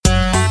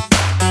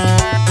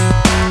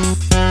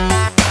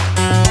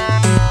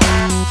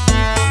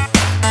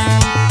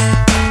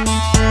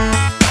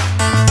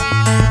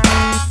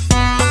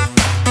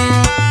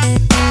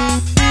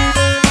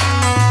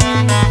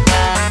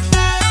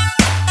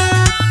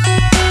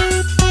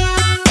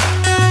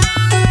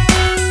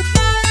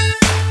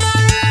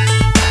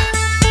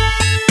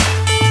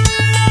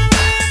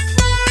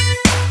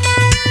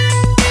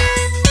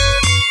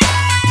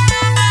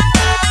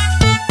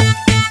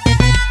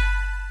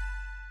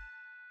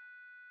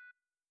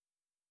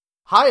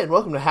Hi, and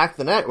welcome to Hack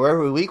the Net, where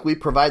every week we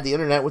provide the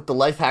internet with the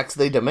life hacks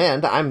they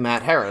demand. I'm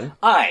Matt Herron.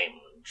 I'm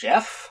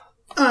Jeff.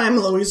 I'm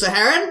Louisa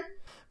Herron.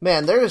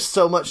 Man, there is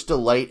so much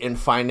delight in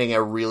finding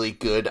a really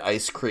good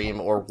ice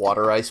cream or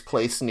water ice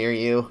place near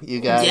you,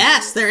 you guys.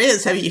 Yes, there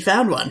is. Have you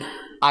found one?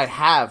 I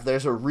have.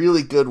 There's a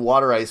really good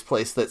water ice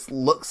place that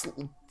looks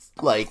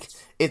like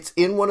it's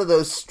in one of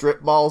those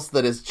strip malls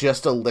that is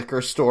just a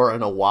liquor store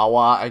and a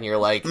Wawa, and you're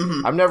like,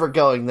 I'm never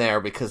going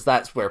there because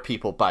that's where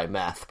people buy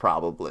meth,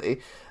 probably.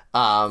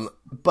 But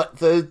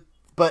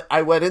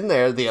I went in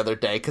there the other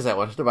day because I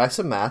wanted to buy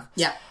some meth.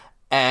 Yeah.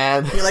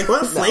 And you're like,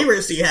 what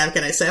flavors do you have?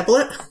 Can I sample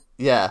it?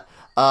 Yeah.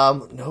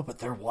 No, but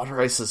their water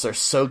ices are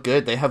so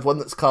good. They have one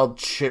that's called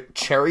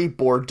Cherry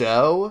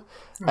Bordeaux,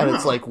 and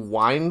it's like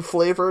wine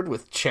flavored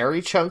with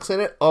cherry chunks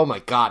in it. Oh my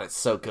god, it's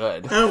so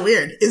good. Oh,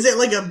 weird. Is it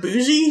like a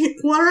bougie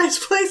water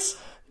ice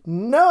place?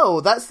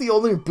 No, that's the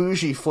only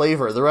bougie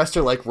flavor. The rest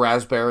are like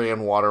raspberry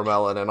and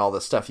watermelon and all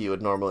the stuff you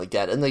would normally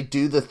get. And they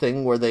do the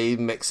thing where they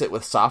mix it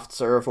with soft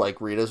serve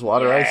like Rita's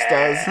Water Ice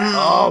does.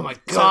 Oh my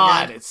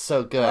god, it's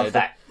so good. Love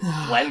that.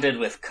 Blended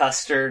with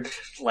custard,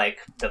 like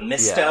the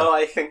Misto,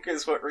 I think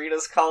is what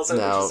Rita's calls it.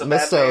 No, which is a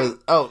Misto.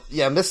 Oh,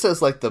 yeah,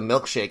 Misto's like the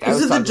milkshake.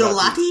 Is it the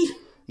gelati?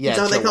 Yeah,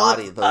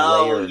 gelati. The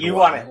layered you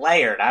one. Want it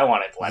layered. I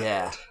want it blended.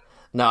 Yeah.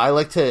 No, I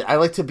like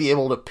to be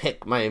able to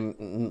pick my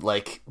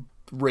like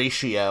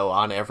ratio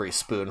on every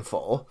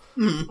spoonful.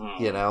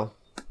 You know,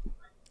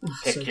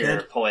 pick so your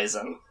good.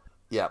 poison.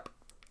 Yep.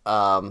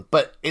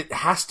 But it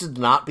has to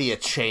not be a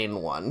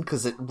chain one,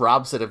 because it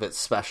robs it of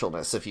its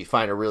specialness if you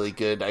find a really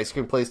good ice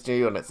cream place near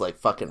you and it's like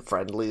fucking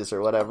Friendly's or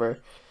whatever.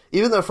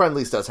 Even though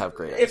Friendly's does have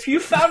great ice cream. If you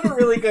found a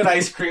really good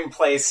ice cream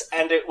place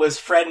and it was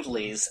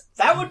Friendly's,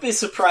 that would be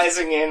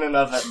surprising in and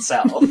of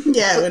itself.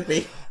 Yeah, it would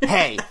be.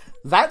 Hey,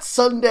 that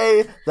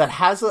sundae that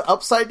has an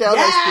upside-down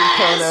ice cream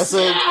cone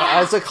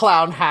as a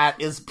clown hat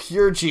is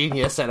pure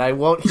genius, and I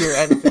won't hear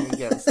anything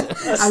against it.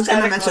 I was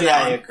going to mention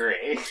that I one.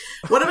 agree.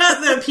 What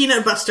about the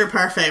peanut butter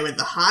parfait with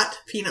the hot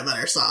peanut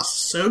butter sauce?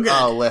 So good.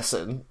 Oh,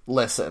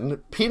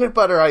 listen. Peanut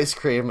butter ice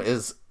cream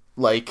is,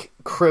 like,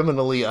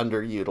 criminally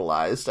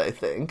underutilized, I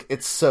think.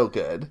 It's so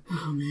good.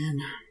 Oh, man.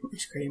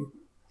 Ice cream.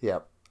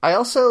 Yep.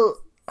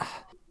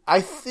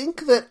 I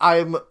think that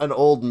I'm an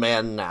old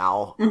man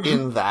now,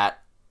 in that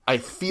I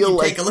feel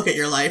like... Take a look at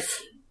your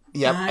life.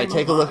 Yep, I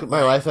take a look at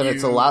my life, and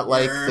it's a lot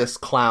like this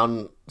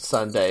clown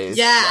Sunday's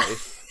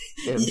life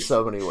in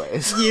so many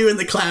ways. You and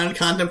the clown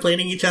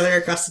contemplating each other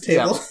across the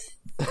table.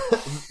 Yep.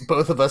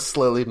 Both of us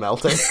slowly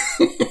melting.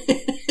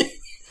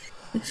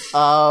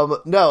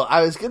 No,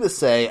 I was gonna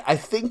say, I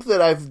think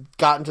that I've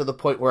gotten to the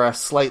point where a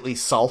slightly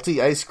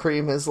salty ice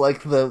cream is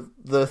like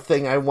the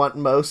thing I want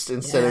most,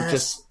 instead of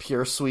just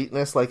pure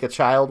sweetness like a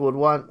child would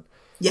want.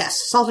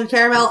 Yes, salted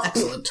caramel,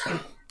 excellent.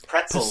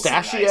 Pretzels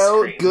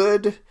Pistachio,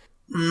 good.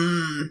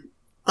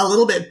 A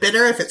little bit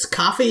bitter if it's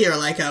coffee or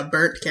like a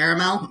burnt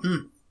caramel.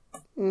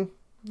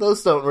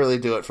 Those don't really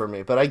do it for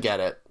me, but I get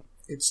it.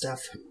 Good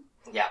stuff.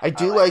 Yeah, I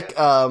do like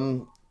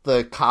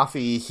the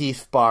coffee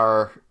Heath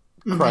Bar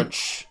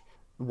Crunch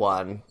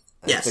one.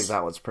 I think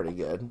that one's pretty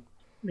good.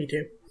 Me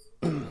too.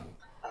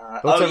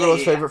 What's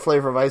everyone's favorite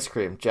flavor of ice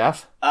cream?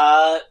 Jeff?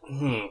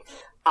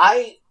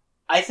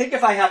 I think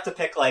if I have to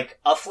pick, like,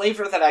 a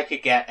flavor that I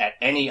could get at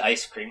any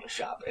ice cream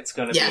shop, it's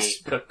going to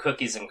be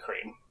cookies and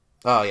cream.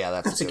 Oh, yeah,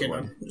 that's a good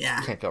one.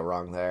 Yeah. Can't go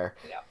wrong there.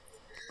 Yeah.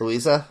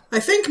 Louisa? I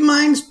think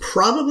mine's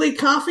probably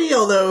coffee,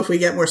 although if we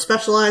get more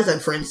specialized,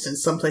 and for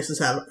instance, some places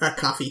have a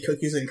coffee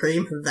cookies and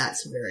cream,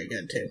 that's very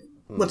good too.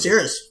 What's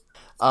yours?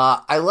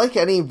 I like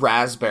any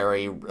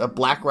raspberry. A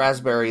black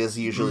raspberry is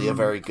usually a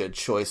very good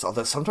choice,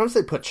 although sometimes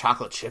they put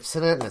chocolate chips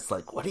in it, and it's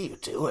like, what are you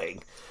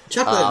doing?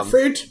 Chocolate and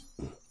fruit?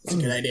 It's a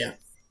good idea.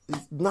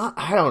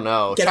 I don't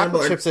know. Get on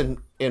Chocolate board. chips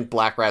in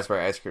black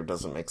raspberry ice cream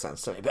doesn't make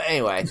sense to me. But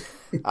anyway,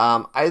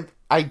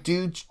 I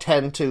do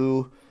tend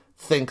to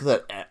think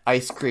that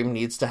ice cream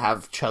needs to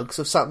have chunks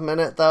of something in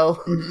it, though.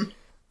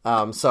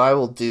 So I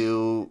will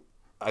do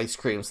ice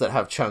creams that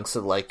have chunks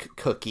of, like,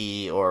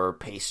 cookie or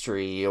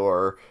pastry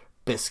or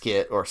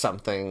biscuit or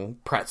something,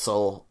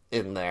 pretzel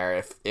in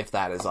there if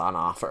that is on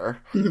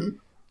offer.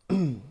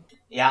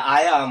 Yeah,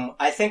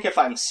 I think if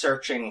I'm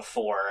searching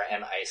for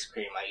an ice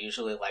cream, I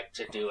usually like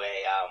to do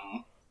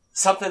a,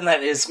 something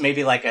that is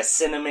maybe like a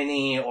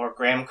cinnamony or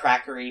graham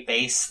crackery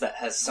base that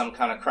has some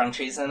kind of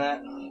crunchies in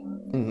it.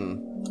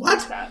 What?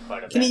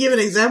 Quite a Can bit. you give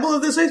an example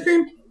of this ice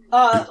cream?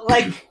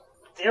 Like,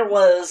 there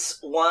was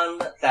one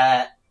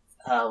that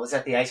was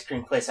at the ice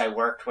cream place I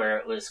worked where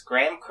it was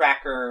graham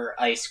cracker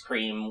ice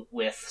cream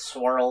with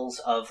swirls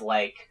of,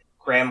 like,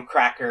 graham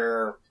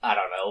cracker, I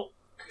don't know,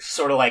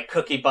 sort of like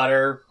cookie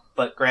butter,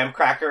 but graham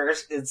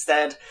crackers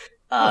instead.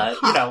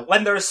 You know,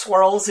 when there's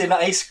swirls in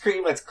ice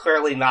cream, it's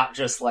clearly not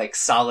just, like,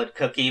 solid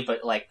cookie,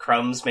 but, like,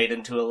 crumbs made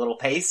into a little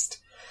paste.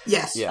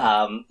 Yes.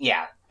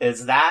 Yeah.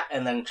 Is that,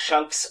 and then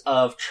chunks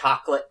of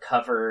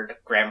chocolate-covered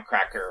graham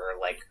cracker,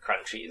 like,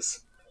 crunchies.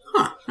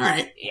 Huh,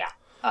 alright. Yeah.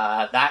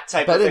 That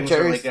type Ben of and thing's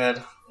really Jerry's-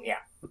 good. Yeah.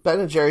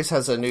 Ben & Jerry's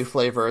has a new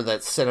flavor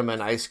that's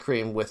cinnamon ice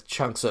cream with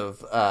chunks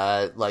of,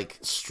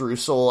 like,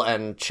 streusel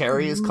and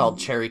cherries called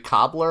Cherry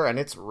Cobbler, and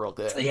it's real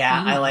good.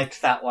 Yeah, I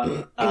liked that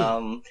one.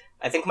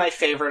 I think my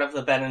favorite of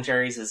the Ben &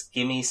 Jerry's is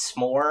Gimme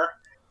S'more,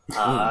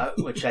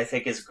 which I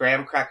think is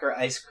graham cracker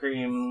ice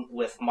cream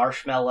with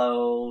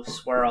marshmallow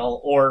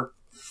swirl, or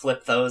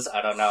flip those,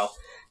 I don't know.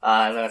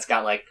 And then it's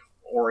got, like,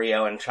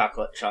 Oreo and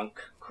chocolate chunk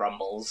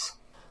crumbles.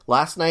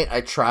 Last night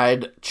I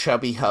tried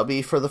Chubby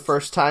Hubby for the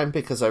first time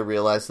because I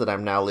realized that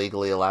I'm now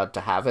legally allowed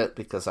to have it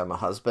because I'm a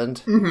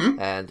husband.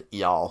 And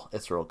y'all,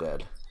 it's real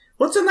good.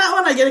 What's in that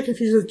one? I get it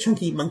confused with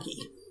Chunky Monkey.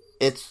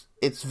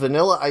 It's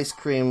vanilla ice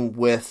cream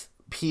with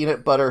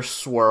peanut butter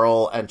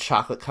swirl and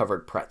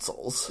chocolate-covered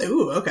pretzels.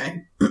 Ooh,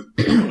 okay.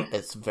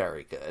 It's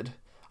very good.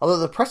 Although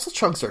the pretzel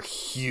chunks are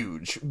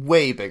huge.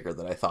 Way bigger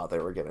than I thought they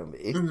were going to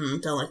be.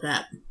 Don't like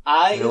that.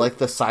 They're like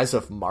the size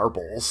of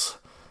marbles.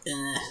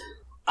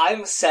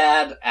 I'm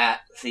sad at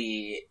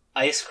the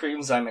ice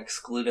creams I'm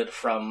excluded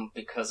from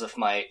because of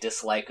my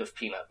dislike of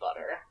peanut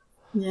butter.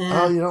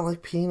 Yeah. Oh, you don't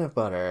like peanut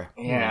butter.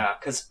 Yeah,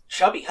 because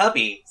Chubby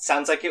Hubby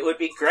sounds like it would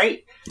be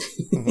great,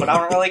 but I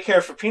don't really care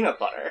for peanut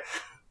butter.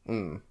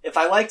 If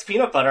I liked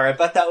peanut butter, I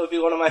bet that would be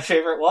one of my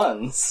favorite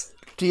ones.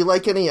 Do you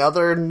like any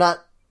other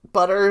nut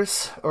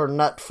butters or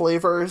nut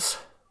flavors?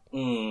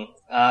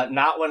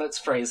 Not when it's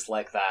phrased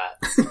like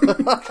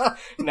that.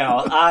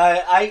 No,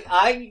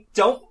 I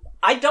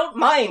don't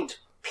mind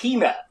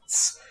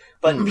peanuts,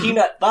 but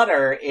peanut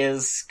butter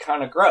is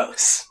kind of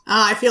gross.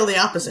 I feel the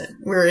opposite.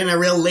 We're in a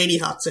real lady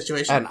hot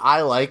situation. And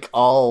I like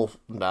all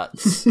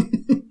nuts.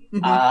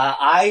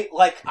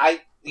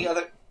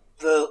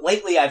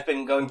 Lately I've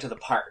been going to the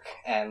park,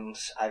 and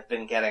I've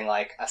been getting,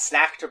 like, a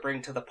snack to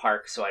bring to the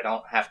park so I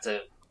don't have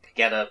to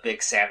get a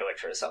big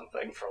sandwich or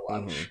something for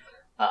lunch.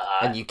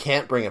 And you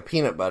can't bring a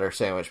peanut butter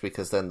sandwich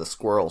because then the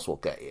squirrels will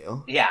get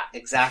you. Yeah,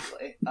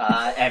 exactly.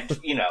 And,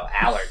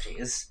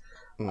 allergies.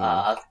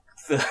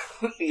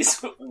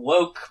 These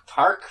woke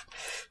park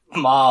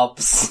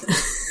mobs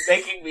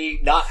making me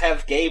not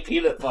have gay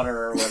peanut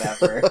butter or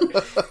whatever.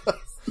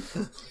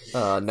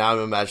 Now I'm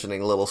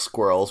imagining little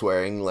squirrels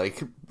wearing,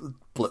 like,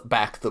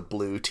 back the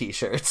blue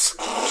t-shirts.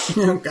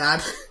 Oh,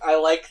 God. I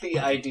like the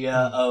idea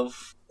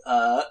of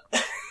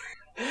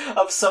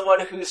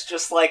someone who's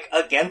just, like,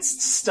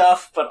 against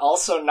stuff, but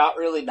also not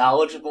really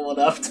knowledgeable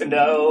enough to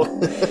know,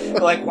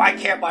 like, why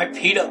can't my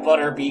peanut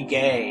butter be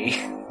gay?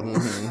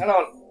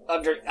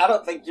 I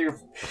don't think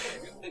you've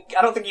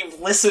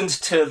listened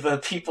to the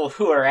people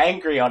who are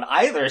angry on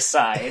either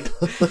side.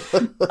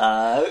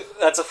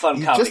 That's a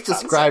fun comedy just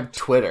described concept.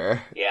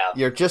 Twitter. Yeah.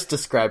 You're just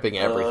describing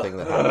everything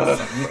that happens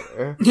on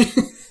Twitter.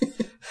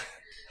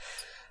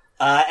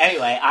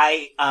 Anyway,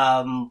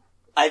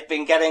 I've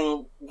been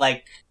getting,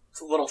 like,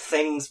 little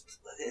things.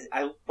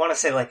 I want to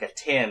say like a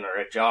tin or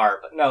a jar,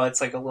 but no,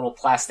 it's like a little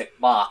plastic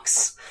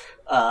box.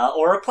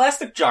 Or a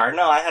plastic jar.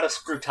 No, I had a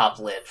screw top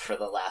lid for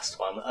the last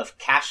one of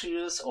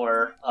cashews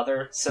or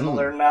other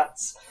similar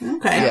nuts.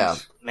 Okay. Yeah.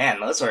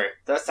 Man,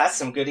 that's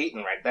some good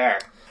eating right there.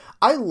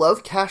 I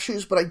love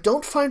cashews, but I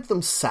don't find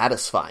them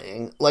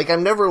satisfying. Like,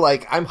 I'm never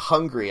like, I'm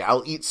hungry,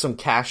 I'll eat some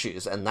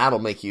cashews, and that'll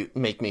make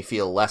me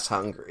feel less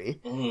hungry.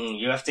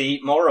 You have to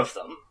eat more of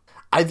them.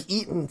 I've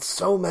eaten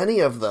so many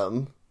of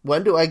them.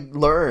 When do I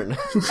learn?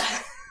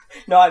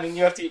 No, I mean,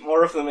 you have to eat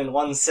more of them in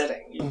one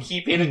sitting. You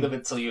keep eating them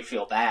until you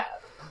feel bad.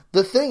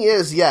 The thing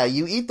is, yeah,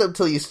 you eat them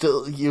till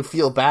you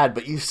feel bad,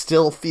 but you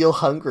still feel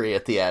hungry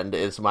at the end,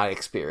 is my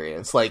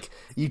experience. Like,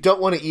 you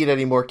don't want to eat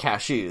any more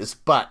cashews,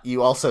 but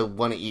you also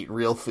want to eat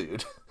real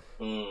food.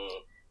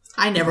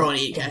 I never want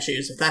to eat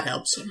cashews, if that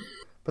helps.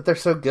 But they're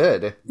so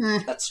good.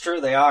 That's true,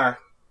 they are.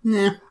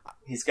 Yeah.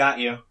 He's got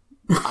you.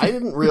 I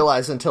didn't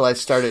realize until I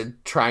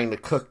started trying to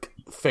cook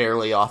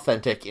fairly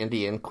authentic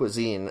Indian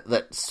cuisine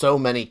that so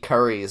many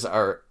curries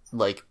are,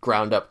 like,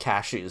 ground up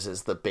cashews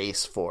as the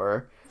base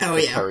for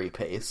the curry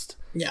paste.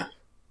 Yeah.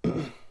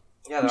 Yeah,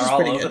 they're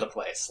all over the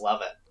place.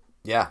 Love it.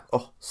 Yeah.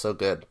 Oh, so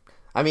good.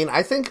 I mean,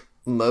 I think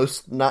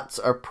most nuts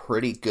are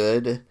pretty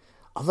good.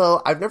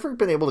 Although, I've never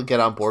been able to get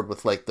on board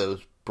with, like,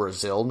 those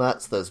Brazil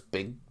nuts, those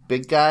big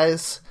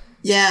guys.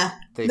 Yeah.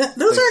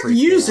 Those aren't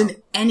used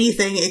in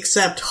anything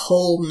except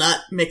whole nut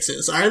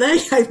mixes, are they?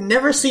 I've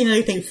never seen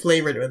anything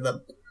flavored with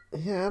them.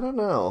 Yeah, I don't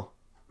know.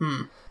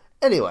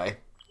 Anyway,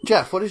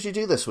 Jeff, what did you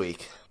do this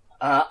week?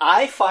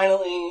 I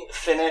finally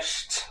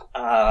finished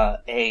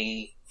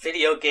a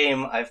video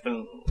game I've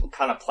been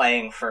kind of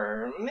playing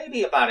for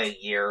maybe about a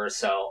year or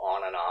so,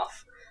 on and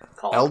off.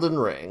 Called Elden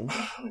Ring.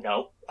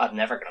 Nope, I'm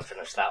never going to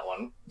finish that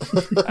one.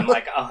 I'm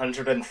like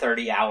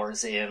 130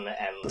 hours in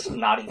and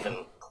not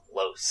even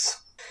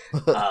close.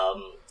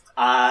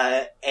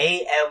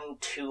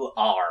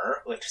 AM2R,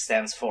 which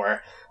stands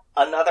for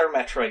Another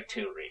Metroid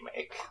 2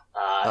 Remake.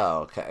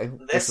 Okay.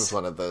 This is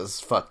one of those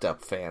fucked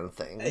up fan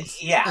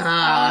things.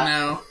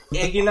 Yeah. No.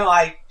 You know,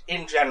 I,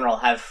 in general,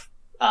 have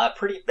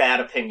pretty bad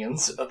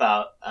opinions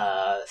about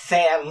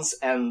fans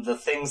and the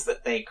things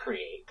that they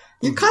create.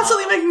 You're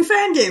constantly making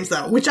fan games,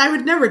 though, which I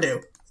would never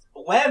do.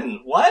 When?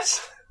 What?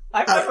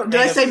 I've never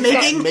Did I say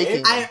making?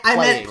 Making. I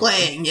meant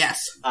playing,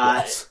 yes.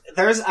 Yes.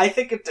 There's, I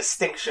think, a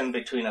distinction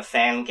between a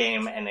fan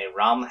game and a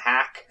ROM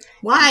hack.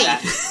 Why?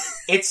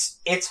 It's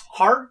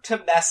hard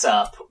to mess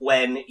up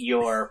when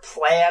your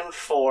plan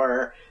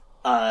for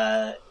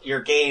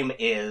your game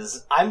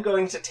is, I'm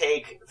going to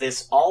take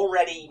this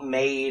already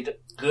made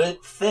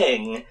good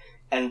thing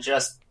and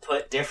just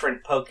put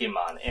different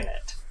Pokemon in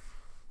it.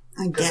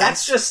 I Because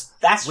guess.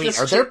 that's Wait, just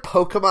are there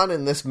Pokemon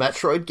in this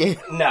Metroid game?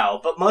 No,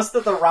 but most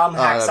of the ROM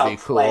hacks that'd I'll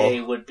be cool. play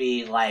would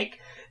be like,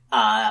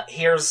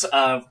 here's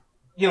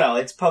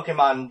it's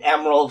Pokemon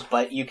Emerald,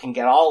 but you can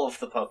get all of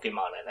the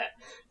Pokemon in it.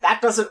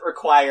 That doesn't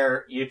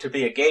require you to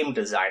be a game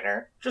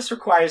designer, just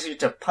requires you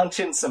to punch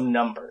in some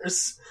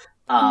numbers.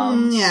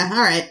 Yeah,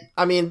 alright.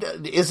 I mean,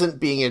 isn't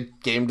being a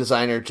game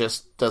designer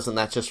doesn't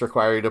that just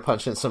require you to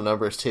punch in some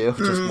numbers too?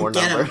 Just more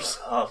get 'em. numbers?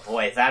 Oh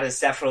boy, that is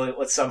definitely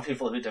what some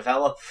people who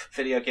develop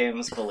video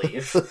games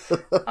believe.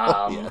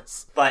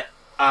 Yes. But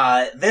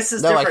this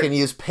is No, different. I can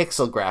use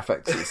pixel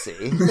graphics, you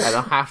see. I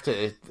don't have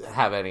to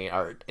have any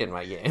art in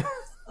my game.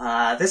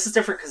 This is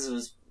different because it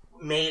was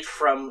made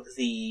from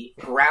the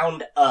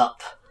ground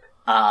up.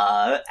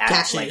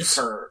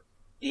 Cashews.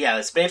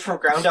 It's made from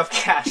ground up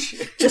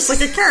cashews. Just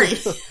like a curry.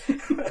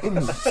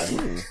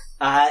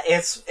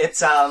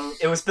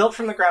 It was built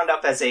from the ground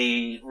up as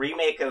a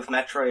remake of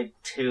Metroid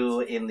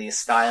 2 in the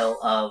style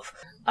of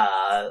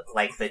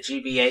like the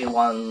GBA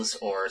ones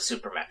or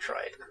Super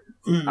Metroid.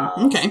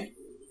 Okay.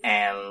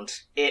 And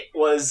it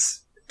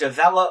was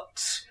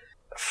developed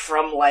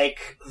from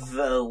like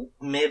the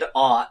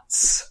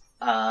mid-aughts,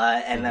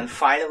 and then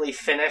finally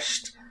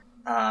finished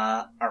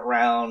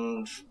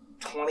around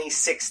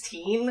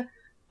 2016,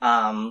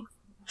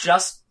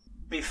 just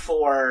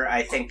before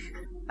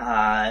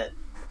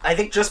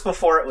just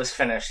before it was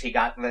finished, he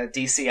got the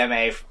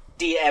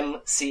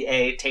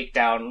DMCA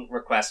takedown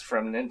request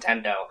from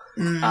Nintendo,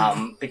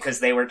 because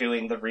they were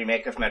doing the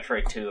remake of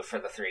Metroid 2 for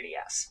the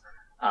 3DS.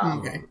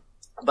 Okay.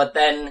 But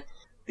then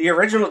the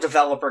original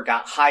developer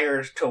got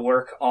hired to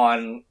work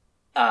on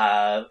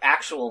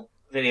actual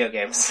video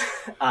games.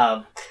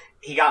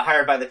 He got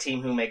hired by the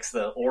team who makes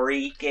the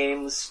Ori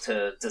games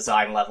to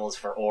design levels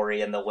for Ori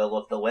and the Will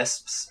of the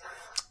Wisps.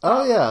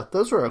 Oh yeah,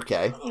 those were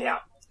okay. Yeah.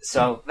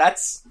 So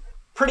that's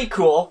pretty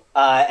cool,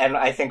 and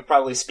I think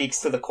probably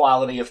speaks to the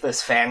quality of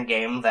this fan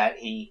game that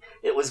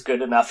it was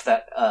good enough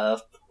that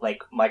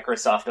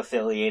Microsoft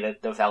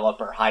affiliated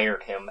developer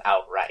hired him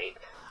outright.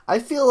 I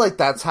feel like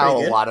that's how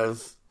Pretty a good. lot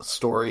of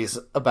stories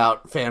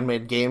about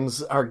fan-made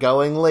games are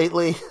going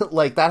lately.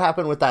 Like, that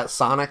happened with that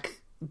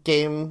Sonic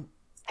game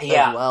as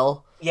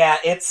well. Yeah,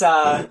 it's,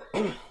 I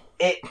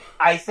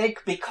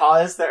think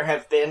because there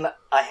have been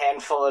a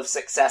handful of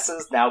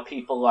successes, now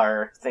people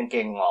are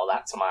thinking, well,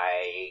 that's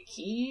my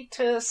key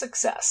to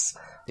success.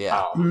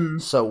 Yeah.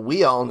 So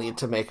we all need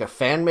to make a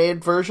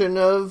fan-made version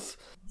of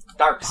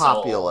Dark Souls.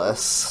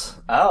 Populous.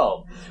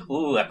 Oh.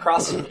 Ooh,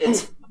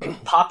 it's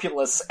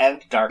Populous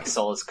and Dark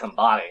Souls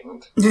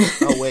combined.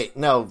 Oh, wait,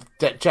 no,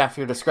 Jeff,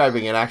 you're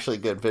describing an actually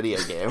good video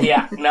game.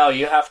 Yeah, no,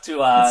 you have to,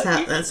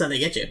 That's how they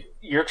get you.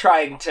 you're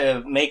trying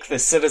to make the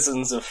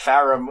citizens of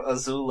Farum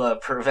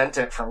Azula prevent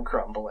it from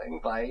crumbling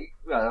by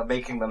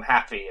making them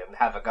happy and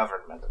have a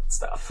government and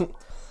stuff.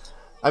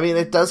 I mean,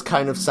 it does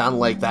kind of sound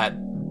like that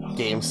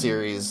game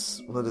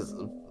series. What is it?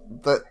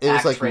 But it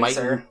was like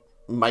Actracer.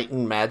 Might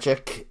and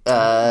Magic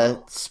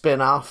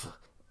spin-off.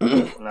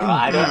 No,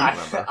 I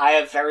don't. I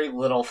have very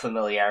little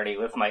familiarity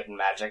with Might and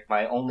Magic.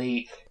 My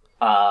only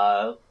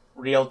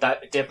real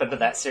dip into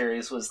that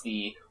series was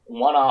the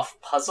one-off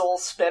puzzle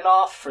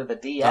spin-off for the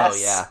DS. Oh,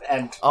 yeah.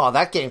 And Oh,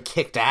 that game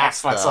kicked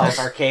ass, Xbox though. Live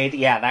Arcade.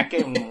 Yeah, that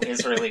game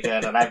is really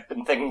good, and I've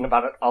been thinking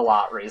about it a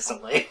lot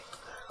recently.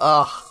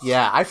 Oh,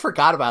 yeah, I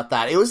forgot about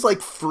that. It was,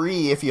 like,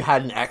 free if you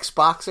had an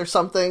Xbox or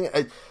something.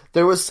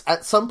 There was,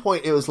 at some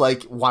point, it was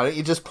like, why don't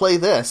you just play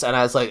this? And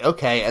I was like,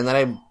 okay. And then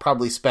I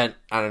probably spent,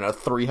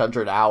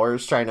 300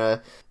 hours trying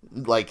to,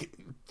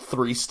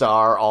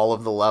 3-star all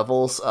of the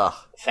levels. Ugh.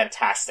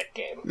 Fantastic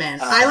game. Man,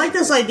 I like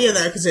this idea,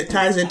 though, because it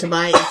ties into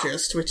my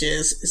interest, which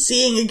is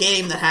seeing a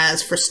game that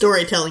has, for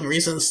storytelling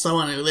reasons,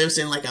 someone who lives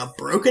in, a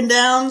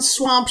broken-down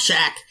swamp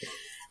shack.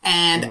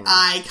 And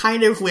I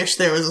kind of wish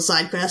there was a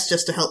side quest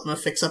just to help them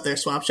fix up their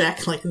swamp shack.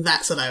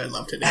 That's what I would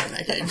love to do in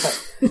that game.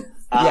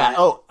 Yeah.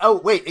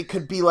 Oh, wait. It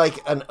could be like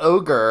an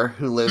ogre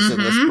who lives in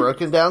this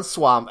broken down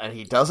swamp, and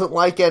he doesn't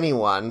like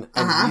anyone,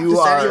 and you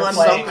Just are anyone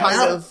some playing kind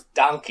out. of.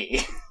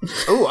 Donkey.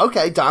 Oh,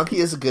 okay. Donkey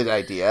is a good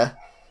idea.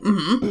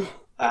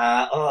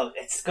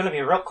 It's going to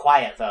be real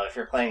quiet, though, if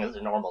you're playing as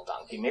a normal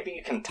donkey. Maybe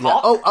you can Yeah.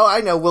 talk? Oh,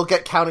 I know. We'll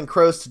get Counting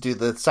Crows to do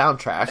the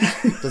soundtrack.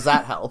 Does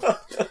that help?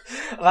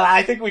 Well,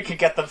 I think we could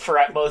get them for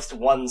at most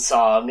one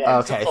song, and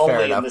Okay, only fair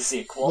in enough. the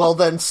sequel. Well,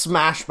 then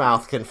Smash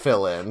Mouth can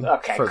fill in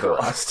Okay, for cool.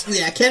 the rest.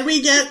 Yeah, can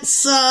we get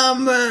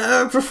some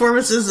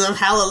performances of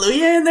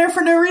Hallelujah in there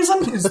for no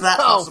reason? Is that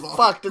Oh, possible?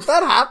 fuck. Did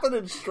that happen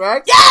in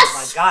Shrek? Oh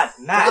my god,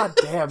 Matt! God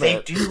damn They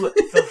it. do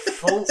the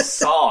full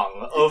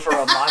song over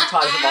a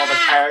montage of all the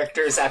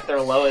characters at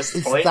their lowest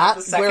Is point. that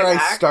of the second where I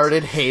act.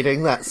 started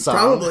hating that song?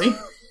 Probably.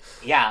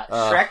 Yeah,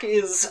 Shrek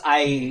is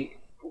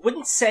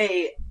wouldn't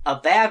say a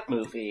bad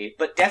movie,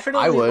 but I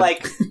definitely would.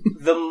 like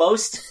the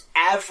most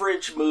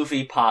average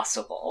movie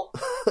possible.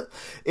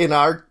 In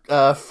our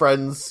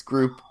friends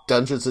group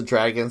Dungeons and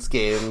Dragons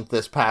game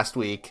this past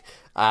week,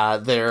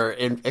 they're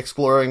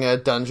exploring a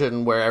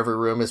dungeon where every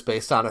room is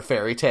based on a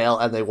fairy tale,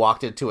 and they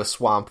walked into a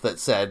swamp that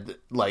said,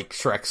 like,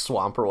 Shrek's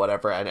Swamp or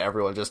whatever, and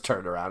everyone just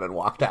turned around and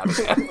walked out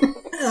again.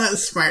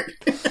 That's smart.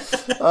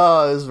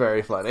 Oh, it was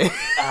very funny.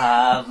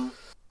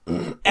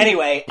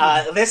 Anyway,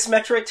 this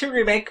Metroid 2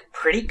 remake,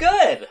 pretty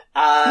good.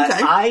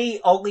 I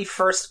only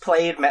first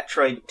played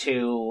Metroid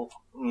 2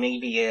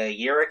 maybe a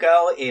year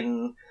ago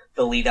in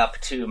the lead up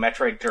to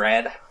Metroid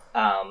Dread,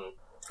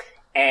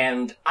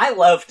 and I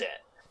loved it.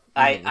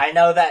 I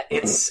know that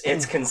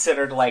it's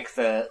considered like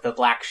the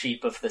black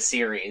sheep of the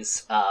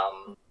series,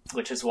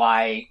 which is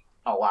why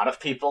a lot of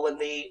people in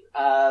the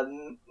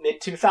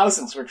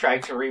mid-2000s were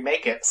trying to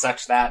remake it,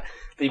 such that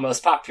the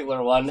most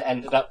popular one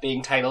ended up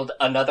being titled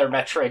Another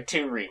Metroid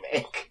 2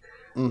 Remake.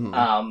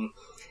 Mm-hmm.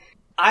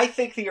 I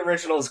think the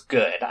original's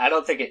good. I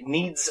don't think it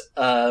needs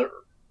a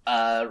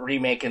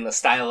remake in the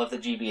style of the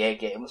GBA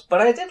games,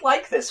 but I did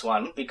like this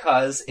one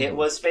because it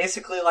was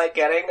basically like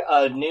getting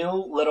a new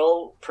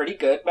little pretty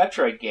good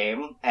Metroid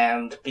game,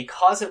 and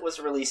because it was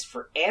released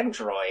for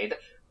Android,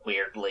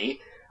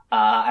 weirdly,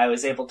 I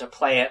was able to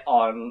play it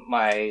on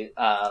my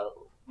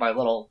my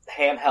little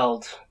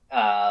handheld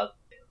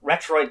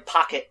Retroid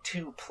Pocket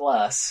 2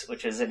 Plus,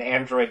 which is an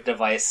Android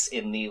device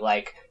in the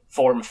like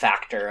form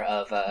factor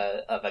of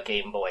a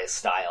Game Boy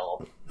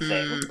style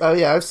thing. Oh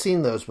yeah, I've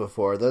seen those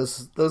before.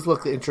 Those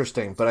look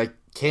interesting, but I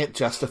can't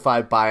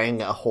justify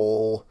buying a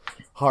whole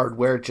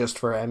hardware just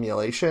for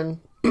emulation.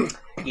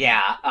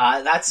 Yeah,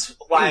 that's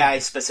why I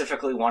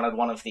specifically wanted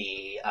one of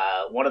the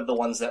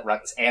ones that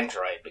runs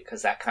Android,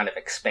 because that kind of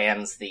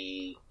expands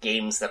the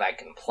games that I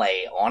can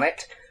play on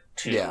it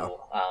to, a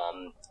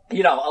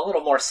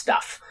little more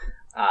stuff.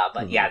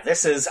 But yeah,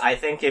 this is, I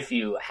think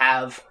even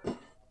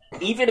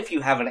if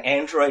you have an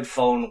Android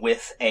phone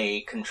with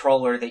a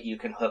controller that you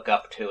can hook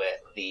up to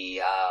it,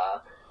 the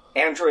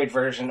Android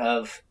version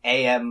of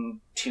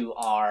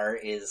AM2R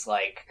is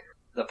like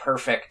the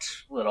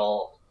perfect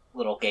little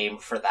game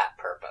for that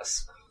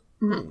purpose.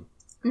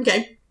 Mm-hmm.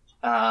 Okay.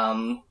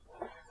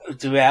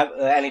 Do we have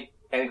any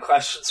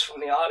questions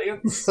from the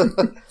audience?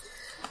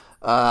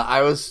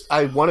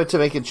 I wanted to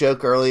make a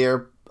joke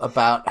earlier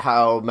about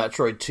how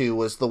Metroid 2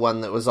 was the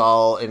one that was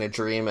all in a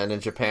dream, and in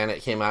Japan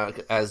it came out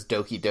as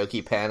Doki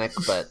Doki Panic,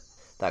 but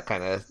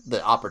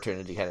the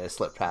opportunity kind of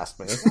slipped past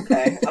me.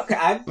 Okay.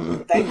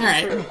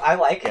 I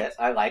like it.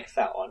 I like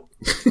that one.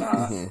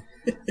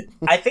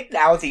 I think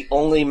now the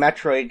only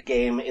Metroid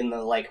game in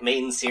the like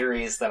main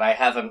series that I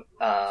haven't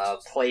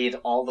played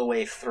all the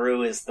way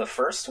through is the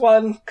first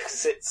one,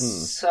 because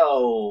it's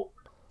so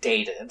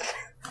dated.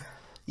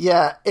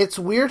 Yeah, it's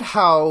weird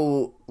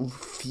how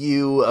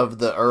few of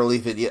the early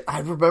video...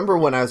 I remember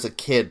when I was a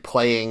kid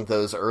playing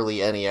those early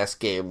NES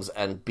games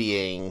and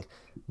being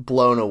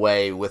blown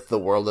away with the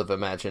world of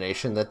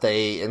imagination that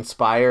they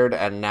inspired,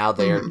 and now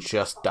they are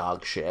just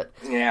dog shit.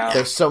 Yeah.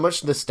 There's so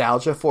much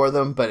nostalgia for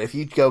them, but if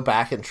you go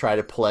back and try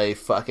to play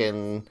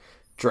fucking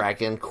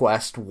Dragon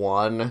Quest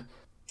 1,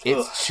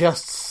 it's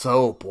just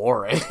so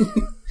boring.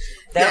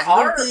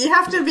 You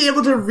have to be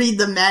able to read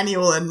the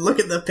manual and look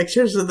at the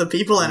pictures of the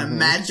people and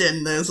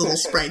imagine those little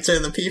sprites are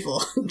the people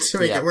to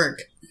make it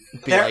work.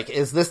 Be like,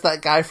 is this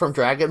that guy from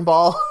Dragon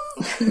Ball?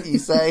 You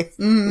say,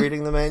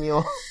 reading the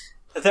manual.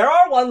 There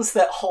are ones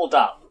that hold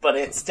up, but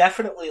it's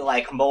definitely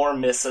like more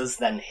misses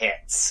than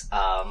hits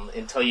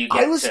until you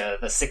get to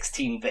the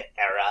 16-bit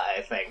era,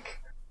 I think.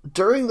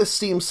 During the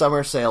Steam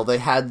Summer Sale, they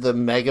had the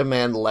Mega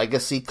Man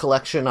Legacy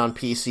Collection on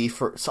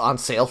PC on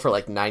sale for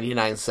like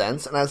 99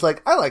 cents, and I was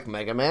like, I like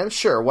Mega Man,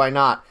 sure, why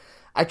not?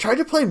 I tried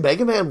to play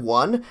Mega Man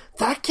 1,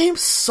 that game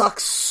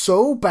sucks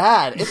so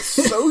bad, it's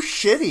so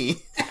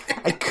shitty.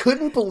 I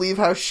couldn't believe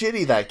how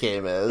shitty that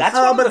game is.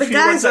 But the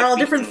guys are all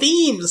different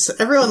themes.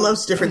 Everyone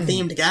loves different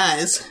themed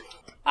guys.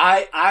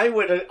 I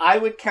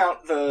would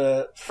count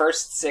the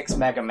first 6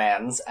 Mega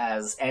Mans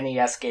as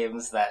NES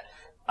games that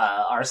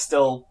are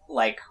still,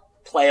 like,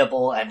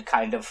 playable and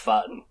kind of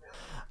fun.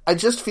 I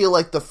just feel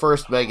like the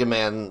first Mega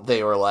Man,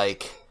 they were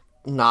like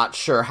not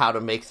sure how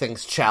to make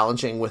things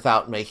challenging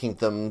without making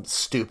them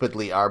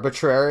stupidly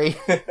arbitrary.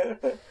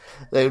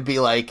 They would be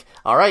like,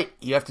 alright,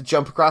 you have to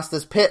jump across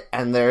this pit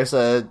and there's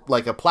a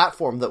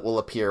platform that will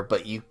appear,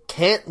 but you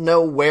can't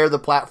know where the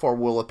platform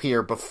will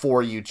appear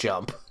before you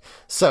jump.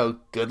 So,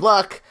 good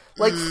luck.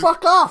 Like,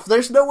 fuck off!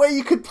 There's no way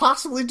you could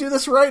possibly do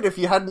this right if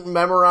you hadn't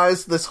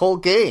memorized this whole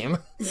game.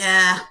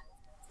 Yeah.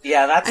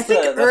 Yeah, that's the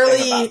thing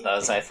about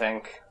those, I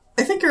think.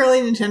 I think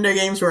early Nintendo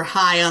games were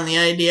high on the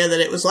idea that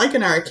it was like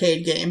an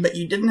arcade game, but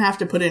you didn't have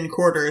to put in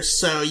quarters,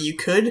 so you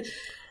could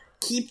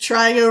keep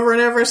trying over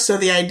and over, so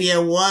the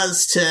idea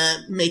was to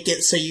make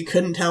it so you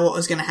couldn't tell what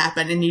was going to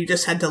happen, and you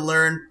just had to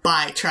learn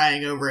by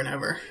trying over and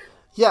over.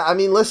 Yeah, I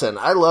mean, listen,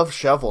 I love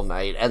Shovel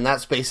Knight, and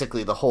that's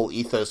basically the whole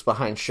ethos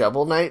behind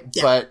Shovel Knight,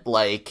 but,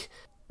 like,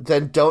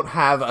 then don't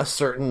have a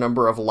certain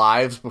number of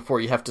lives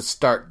before you have to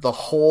start the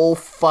whole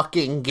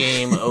fucking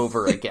game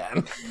over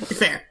again.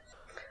 Fair.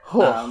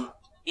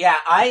 Yeah,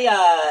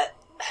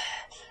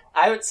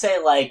 I would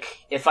say,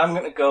 like, if I'm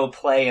gonna go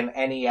play an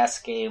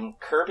NES game,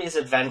 Kirby's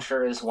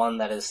Adventure is one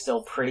that is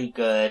still pretty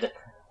good.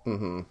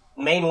 Mm-hmm.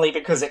 Mainly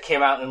because it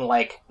came out in,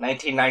 like,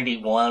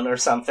 1991 or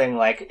something.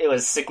 Like, it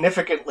was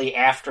significantly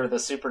after the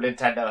Super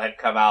Nintendo had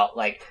come out.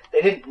 Like,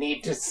 they didn't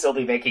need to still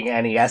be making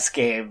NES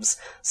games,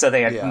 so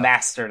they had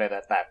mastered it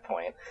at that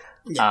point.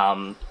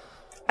 Yeah.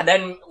 And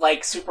then,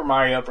 like, Super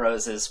Mario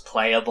Bros. Is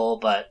playable,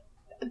 but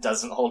it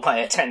doesn't hold my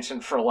attention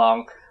for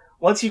long.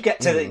 Once you get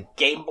to the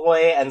Game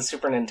Boy and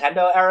Super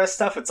Nintendo era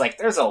stuff, it's like,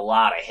 there's a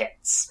lot of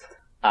hits.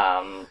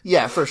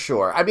 Yeah, for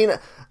sure. I mean,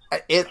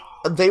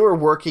 they were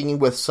working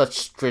with such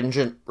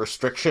stringent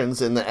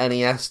restrictions in the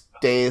NES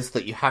days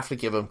that you have to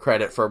give them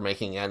credit for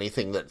making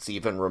anything that's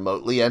even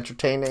remotely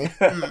entertaining.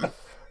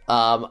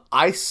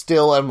 I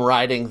still am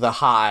riding the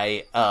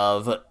high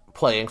of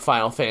playing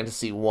Final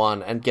Fantasy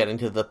 1 and getting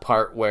to the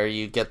part where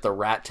you get the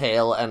rat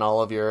tail and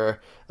all of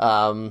your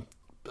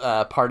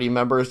party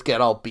members get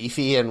all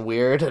beefy and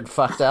weird and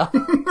fucked up.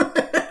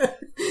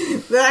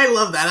 I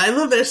love that. I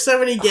love there's so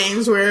many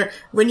games where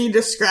when you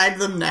describe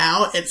them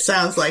now, it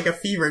sounds like a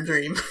fever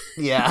dream.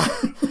 Yeah.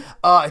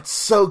 Oh, it's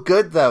so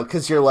good, though,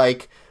 because you're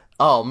like,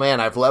 oh,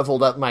 man, I've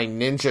leveled up my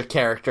ninja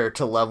character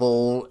to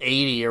level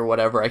 80 or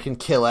whatever. I can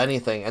kill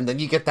anything. And then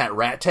you get that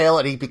rat tail,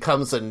 and he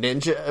becomes a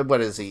ninja.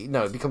 What is he?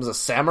 No, he becomes a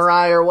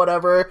samurai or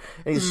whatever.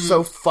 And he's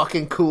so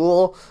fucking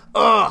cool.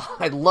 Ugh,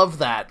 I love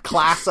that.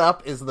 Class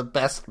up is the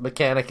best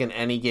mechanic in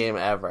any game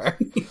ever.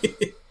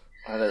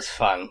 That is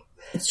fun.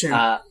 It's true.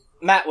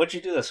 Matt, what'd you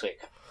do this week?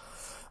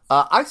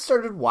 I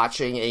started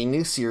watching a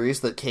new series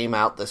that came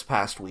out this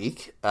past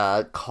week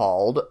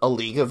called A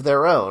League of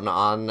Their Own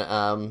on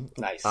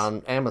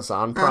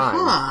Amazon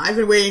Prime. I've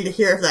been waiting to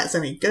hear if that's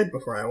any good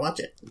before I watch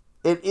it.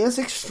 It is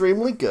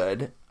extremely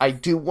good. I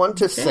do want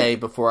to say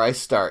before I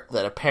start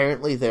that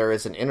apparently there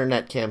is an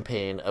internet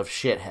campaign of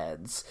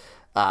shitheads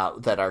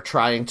that are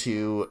trying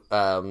to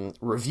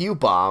review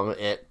bomb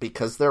it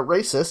because they're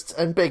racists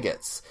and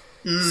bigots.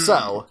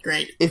 So,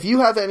 great. If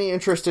you have any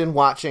interest in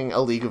watching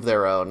A League of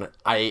Their Own,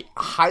 I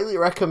highly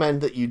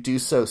recommend that you do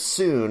so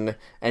soon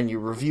and you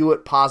review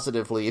it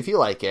positively if you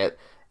like it,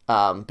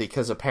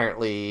 because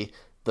apparently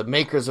the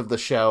makers of the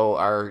show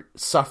are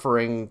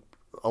suffering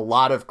a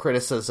lot of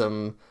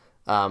criticism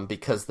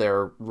because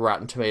their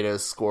Rotten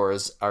Tomatoes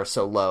scores are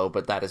so low,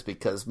 but that is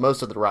because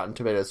most of the Rotten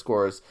Tomatoes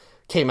scores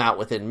came out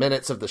within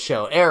minutes of the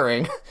show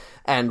airing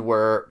and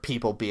were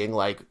people being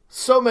like,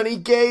 so many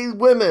gay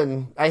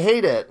women, I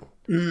hate it.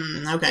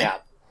 Okay. Yeah.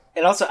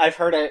 It also, I've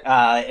heard it,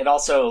 it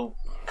also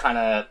kind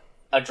of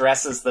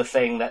addresses the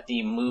thing that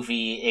the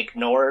movie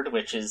ignored,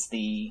 which is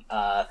the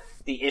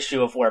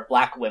issue of where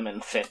black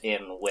women fit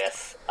in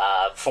with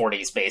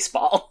 40s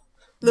baseball.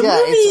 The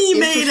movie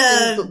made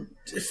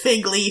a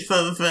fig leaf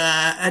of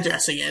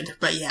addressing it,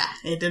 but yeah,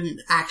 it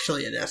didn't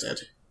actually address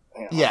it.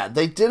 Yeah,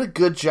 they did a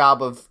good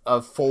job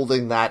of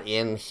folding that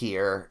in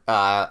here.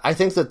 I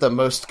think that the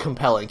most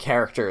compelling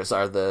characters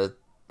are the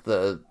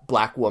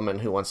black woman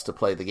who wants to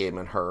play the game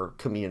in her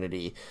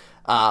community.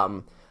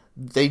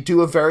 They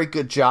do a very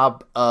good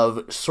job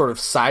of sort of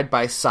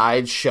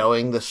side-by-side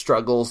showing the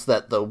struggles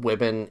that the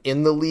women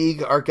in the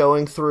league are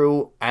going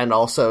through, and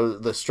also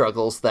the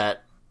struggles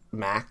that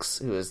Max,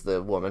 who is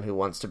the woman who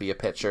wants to be a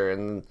pitcher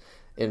in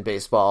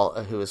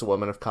baseball, who is a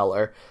woman of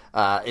color,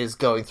 is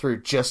going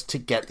through just to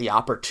get the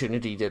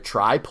opportunity to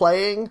try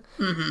playing.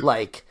 Mm-hmm.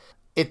 Like,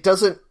 it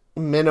doesn't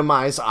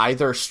minimize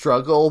either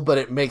struggle, but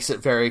it makes it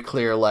very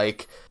clear,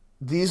 like,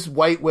 these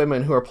white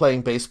women who are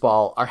playing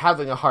baseball are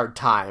having a hard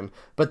time,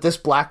 but this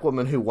black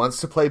woman who wants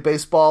to play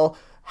baseball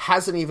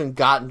hasn't even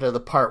gotten to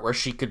the part where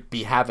she could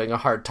be having a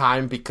hard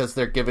time because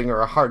they're giving her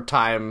a hard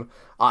time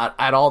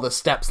at all the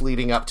steps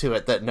leading up to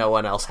it that no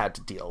one else had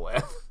to deal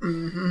with.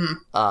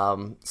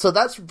 Mm-hmm. So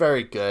that's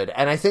very good,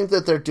 and I think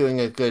that they're doing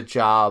a good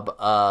job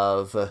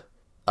of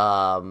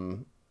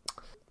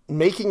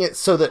making it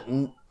so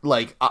that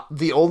like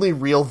the only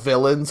real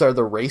villains are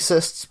the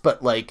racists,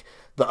 but like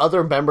the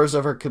other members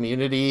of her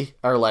community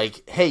are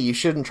like, hey, you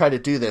shouldn't try to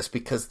do this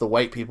because the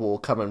white people will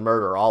come and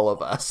murder all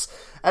of us.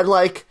 And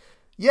like,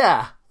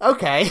 yeah,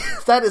 okay,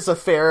 that is a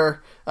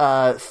fair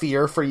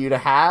fear for you to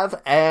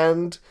have,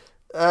 and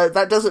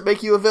that doesn't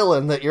make you a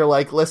villain, that you're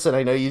like, listen,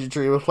 I know you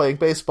dream of playing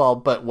baseball,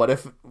 but what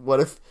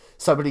if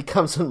somebody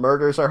comes and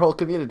murders our whole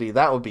community?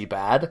 That would be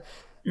bad.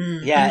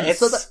 Yeah, it's...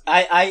 So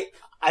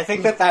I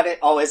think that it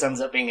always ends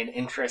up being an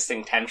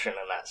interesting tension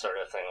in that sort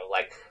of thing.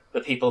 Like,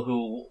 the people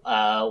who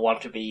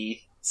want to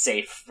be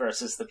safe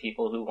versus the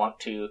people who want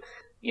to,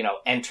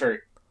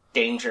 enter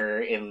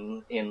danger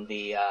in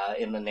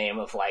the name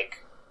of,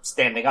 like,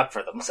 standing up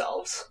for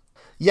themselves.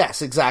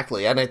 Yes,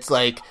 exactly. And it's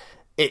like,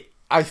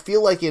 I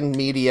feel like in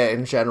media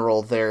in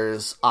general,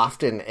 there's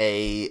often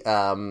a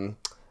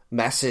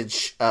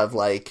message of,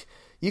 like,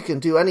 you can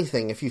do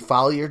anything if you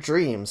follow your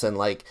dreams. And,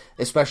 like,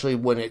 especially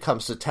when it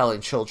comes to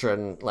telling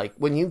children, like,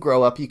 when you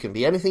grow up, you can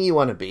be anything you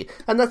want to be.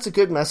 And that's a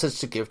good message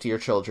to give to your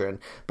children.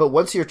 But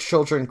once your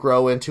children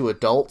grow into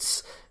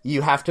adults,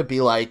 you have to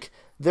be like,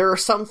 there are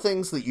some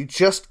things that you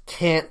just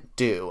can't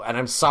do. And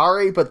I'm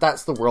sorry, but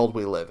that's the world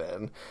we live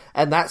in.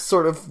 And that's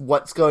sort of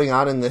what's going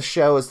on in this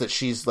show, is that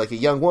she's like a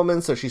young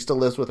woman, so she still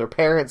lives with her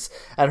parents.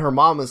 And her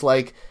mom is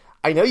like,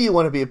 I know you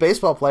want to be a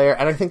baseball player,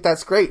 and I think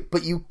that's great,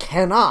 but you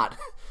cannot.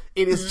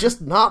 It is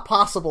just not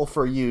possible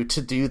for you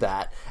to do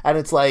that. And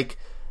it's like,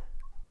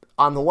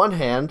 on the one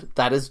hand,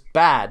 that is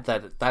bad,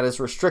 that is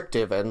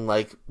restrictive, and,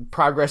 like,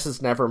 progress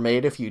is never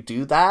made if you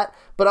do that.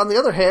 But on the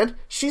other hand,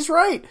 she's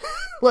right.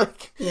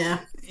 Like, yeah.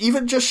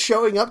 even just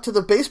showing up to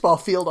the baseball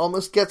field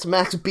almost gets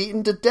Max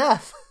beaten to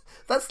death.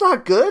 That's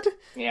not good.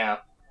 Yeah.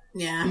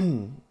 Yeah.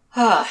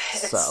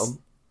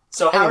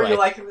 So how are Anyway. you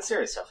liking the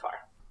series so far?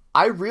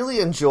 I really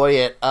enjoy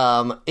it.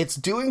 It's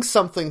doing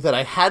something that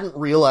I hadn't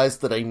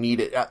realized that I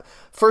needed.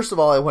 First of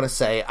all, I want to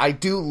say I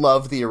do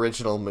love the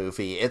original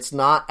movie. It's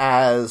not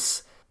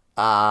as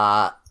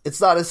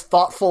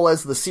thoughtful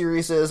as the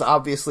series is,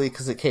 obviously,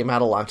 because it came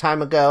out a long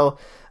time ago.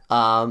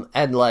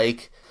 And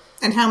like,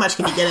 And how much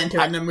can you get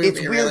into in the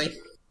movie, really?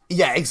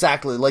 yeah,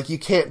 exactly. Like, you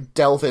can't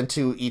delve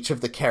into each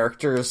of the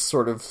characters'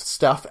 sort of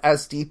stuff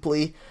as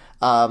deeply.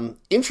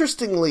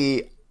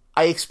 Interestingly,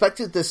 I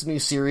expected this new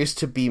series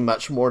to be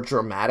much more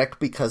dramatic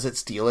because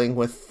it's dealing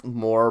with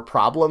more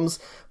problems,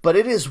 but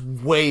it is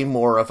way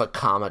more of a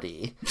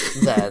comedy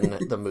than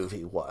the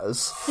movie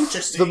was.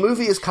 Interesting. The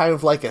movie is kind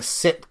of like a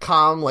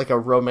sitcom, like a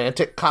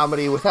romantic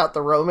comedy without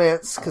the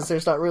romance, because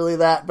there's not really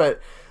that, but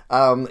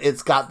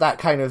it's got that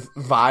kind of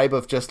vibe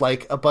of just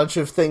like a bunch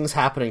of things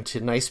happening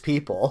to nice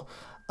people.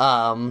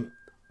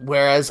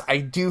 Whereas I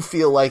do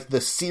feel like the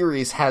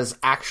series has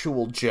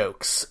actual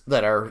jokes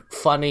that are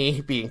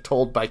funny being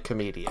told by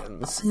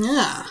comedians.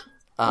 Yeah.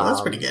 Well,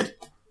 that's pretty good.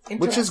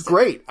 Which is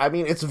great. I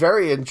mean, it's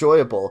very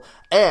enjoyable.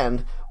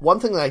 And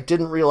one thing that I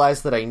didn't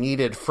realize that I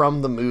needed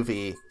from the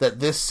movie that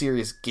this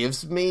series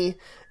gives me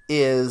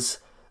is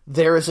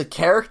there is a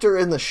character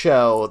in the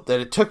show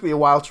that it took me a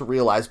while to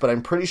realize, but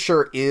I'm pretty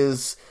sure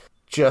is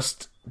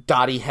just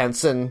Dottie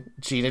Henson,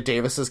 Gina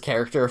Davis's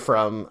character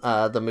from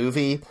the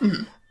movie.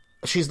 Mm-hmm.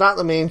 She's not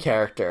the main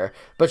character,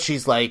 but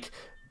she's, like,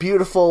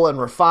 beautiful and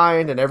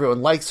refined, and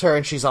everyone likes her,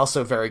 and she's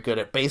also very good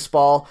at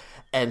baseball,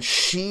 and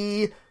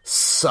she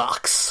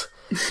sucks.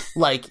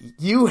 Like,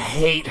 you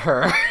hate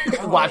her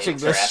watching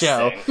this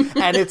show.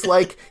 And it's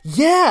like,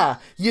 yeah,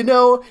 you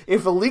know,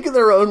 if A League of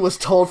Their Own was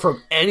told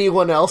from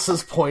anyone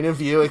else's point of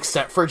view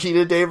except for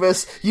Gina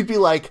Davis, you'd be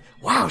like,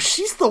 wow,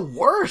 she's the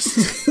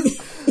worst.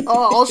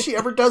 All she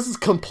ever does is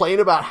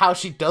complain about how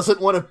she doesn't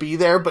want to be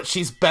there, but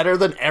she's better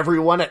than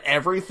everyone at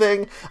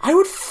everything. I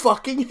would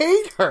fucking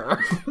hate her.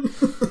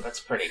 That's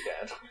pretty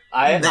good.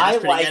 I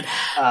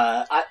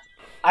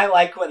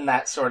like when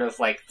that sort of,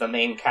 like, the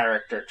main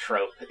character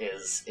trope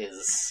is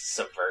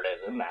subverted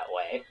in that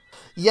way.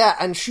 Yeah,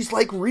 and she's,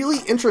 like, really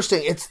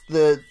interesting. It's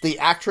the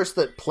actress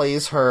that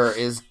plays her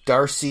is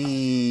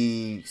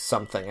Darcy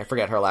something. I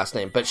forget her last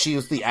name, but she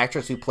was the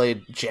actress who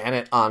played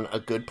Janet on A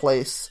Good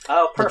Place.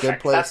 Oh, The Good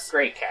perfect. Place. That's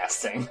great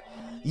casting.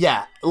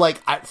 Yeah,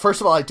 like,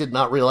 first of all, I did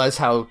not realize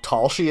how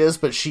tall she is,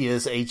 but she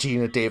is a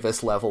Gina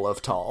Davis level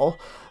of tall.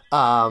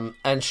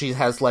 And she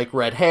has, like,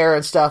 red hair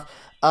and stuff.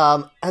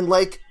 And,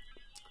 like,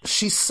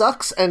 she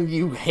sucks and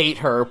you hate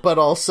her, but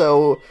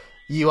also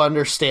you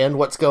understand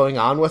what's going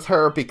on with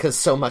her because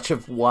so much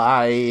of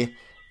why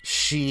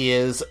she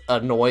is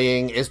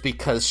annoying is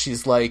because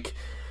she's, like,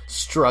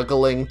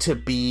 struggling to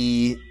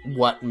be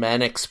what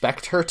men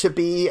expect her to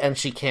be, and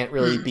she can't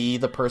really be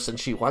the person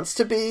she wants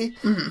to be.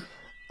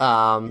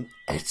 Mm-hmm.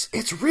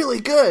 It's really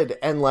good,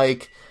 and,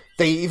 like,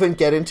 they even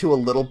get into a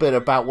little bit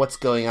about what's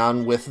going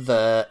on with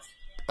the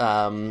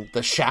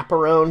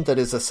chaperone that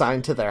is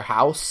assigned to their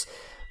house,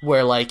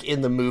 where, like,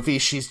 in the movie,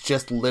 she's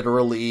just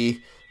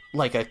literally,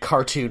 like, a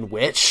cartoon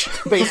witch,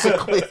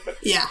 basically.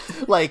 Yeah.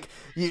 Like,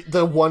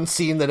 the one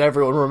scene that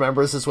everyone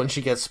remembers is when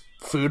she gets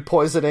food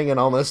poisoning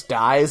and almost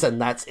dies,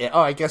 and that's it.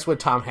 Oh, I guess when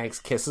Tom Hanks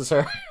kisses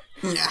her.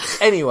 Yeah.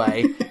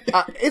 Anyway,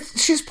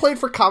 she's played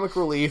for comic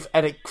relief,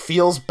 and it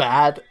feels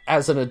bad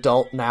as an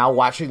adult now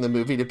watching the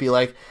movie to be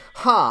like,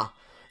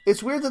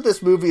 it's weird that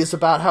this movie is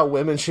about how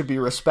women should be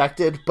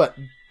respected, but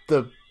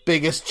the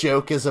biggest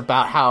joke is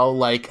about how,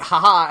 like,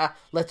 haha,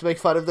 let's make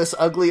fun of this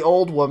ugly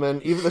old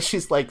woman, even though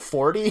she's, like,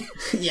 40.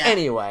 Yeah.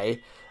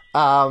 Anyway,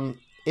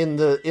 in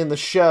the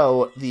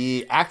show,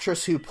 the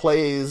actress who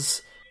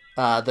plays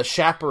the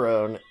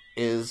chaperone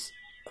is...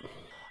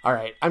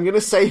 Alright, I'm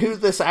gonna say who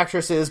this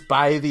actress is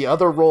by the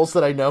other roles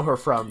that I know her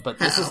from, but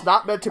this is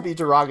not meant to be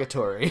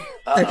derogatory.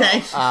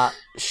 Okay.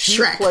 She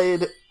Shrek.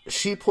 played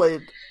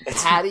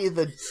Patty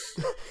the...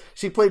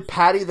 She played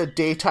Patty the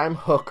daytime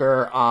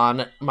hooker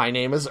on My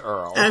Name is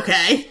Earl.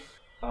 Okay.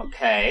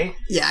 Okay.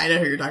 Yeah, I know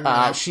who you're talking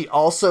about. She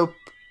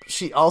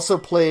also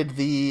played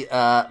the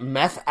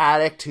meth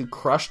addict who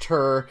crushed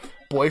her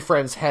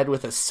boyfriend's head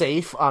with a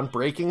safe on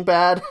Breaking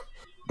Bad.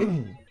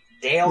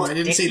 Dale I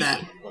didn't see Dickey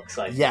that. looks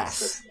like Yes.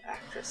 this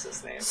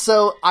actress's name?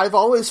 So I've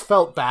always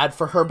felt bad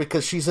for her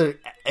because she's an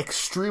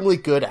extremely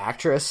good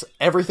actress.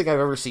 Everything I've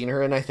ever seen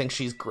her in, I think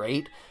she's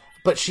great.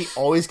 But she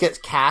always gets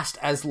cast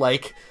as,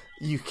 like,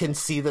 you can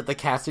see that the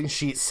casting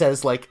sheet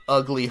says, like,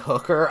 ugly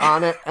hooker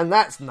on it, and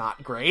that's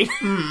not great.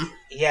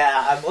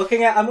 Yeah, I'm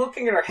looking at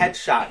her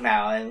headshot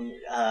now, and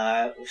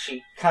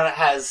she kind of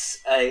has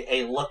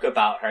a look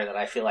about her that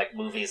I feel like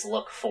movies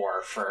look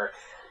for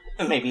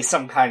maybe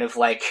some kind of,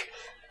 like,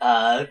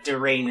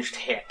 deranged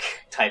hick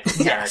type of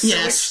character,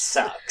 which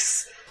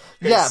sucks.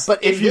 Yeah,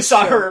 but if you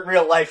saw her in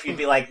real life, you'd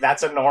be like,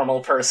 that's a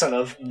normal person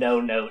of no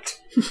note.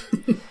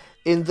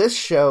 In this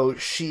show,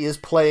 she is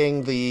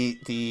playing the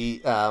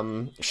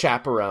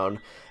chaperone,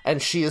 and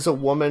she is a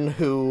woman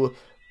who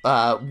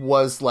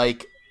was,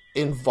 like,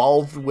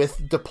 involved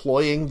with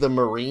deploying the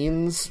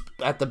Marines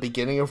at the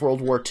beginning of World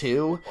War II.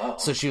 Whoa.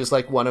 So she was,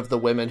 like, one of the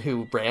women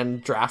who ran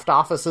draft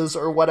offices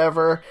or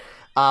whatever.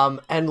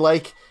 And,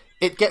 like,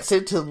 it gets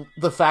into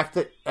the fact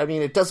that, I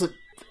mean, it doesn't...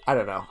 I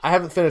don't know. I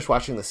haven't finished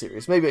watching the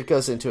series. Maybe it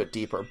goes into it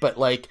deeper. But,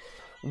 like,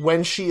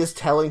 when she is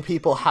telling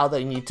people how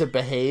they need to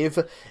behave,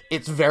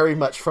 it's very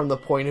much from the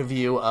point of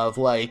view of,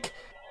 like,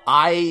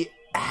 I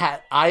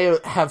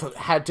have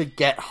had to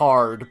get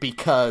hard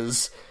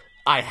because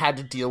I had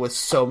to deal with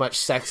so much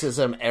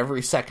sexism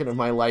every second of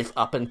my life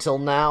up until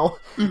now,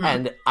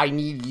 and I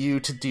need you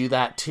to do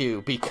that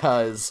too,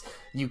 because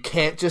you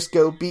can't just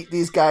go beat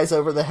these guys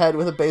over the head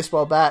with a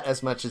baseball bat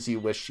as much as you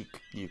wish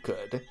you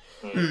could.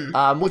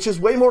 Which is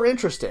way more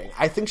interesting.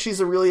 I think she's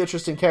a really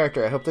interesting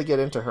character. I hope they get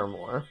into her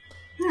more.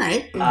 All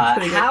right.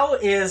 How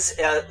is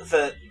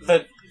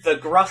the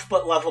gruff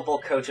but lovable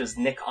coach is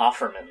Nick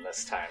Offerman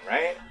this time,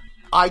 right?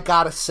 I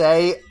gotta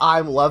say,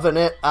 I'm loving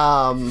it.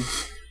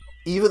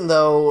 Even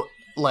though,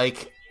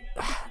 like,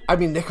 I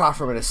mean, Nick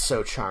Offerman is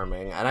so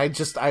charming, and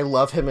I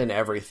love him in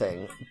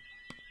everything.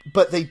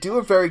 But they do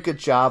a very good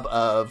job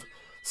of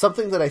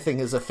something that I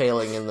think is a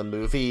failing in the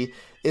movie,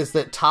 is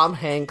that Tom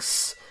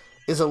Hanks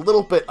is a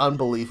little bit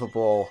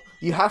unbelievable.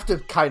 You have to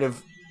kind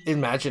of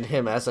imagine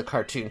him as a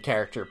cartoon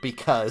character,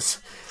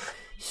 because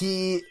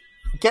he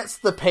gets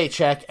the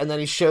paycheck, and then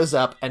he shows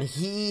up, and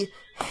he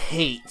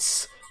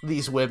hates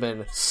these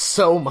women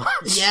so much.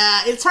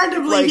 Yeah, it's hard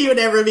to believe he would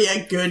ever be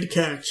a good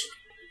coach.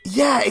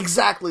 Yeah,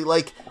 exactly.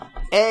 Like,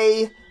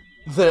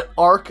 the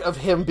arc of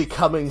him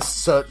becoming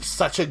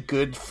such a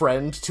good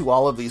friend to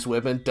all of these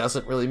women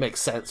doesn't really make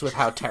sense with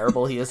how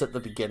terrible he is at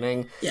the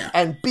beginning. Yeah.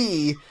 And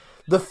B,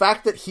 the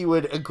fact that he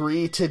would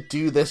agree to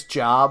do this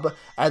job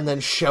and then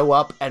show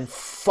up and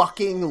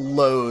fucking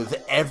loathe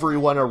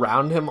everyone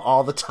around him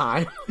all the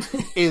time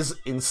is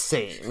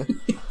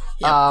insane.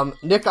 Yep.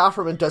 Nick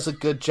Offerman does a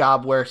good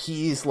job where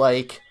he's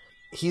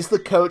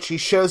the coach, he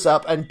shows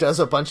up and does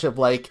a bunch of,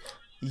 like,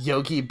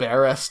 Yogi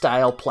Berra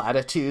style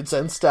platitudes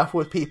and stuff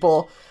with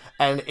people,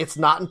 and it's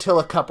not until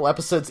a couple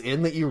episodes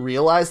in that you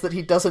realize that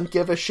he doesn't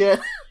give a shit.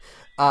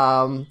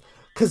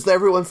 Because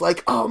everyone's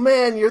like, oh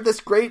man, you're this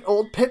great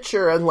old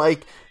pitcher, and,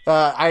 like,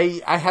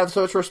 I have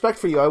so much respect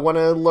for you, I want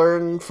to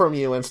learn from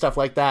you, and stuff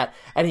like that.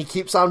 And he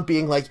keeps on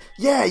being like,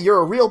 yeah, you're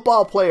a real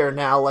ball player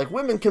now, like,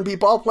 women can be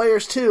ball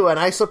players too, and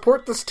I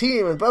support this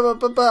team, and blah, blah,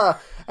 blah, blah.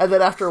 And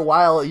then after a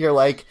while, you're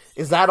like,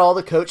 is that all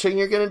the coaching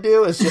you're going to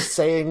do? Is just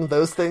saying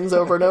those things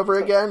over and over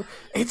again?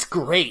 It's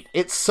great.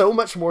 It's so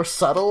much more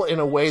subtle in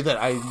a way that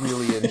I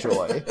really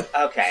enjoy.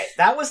 Okay,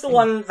 that was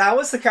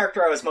the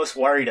character I was most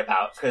worried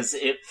about, because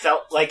it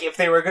felt like if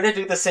they were going to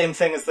do the same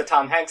thing as the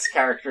Tom Hanks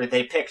character,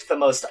 they picked the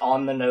most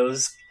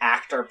on-the-nose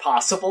actor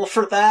possible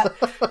for that.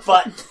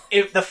 But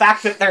if the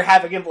fact that they're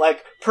having him,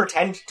 like,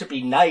 pretend to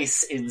be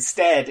nice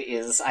instead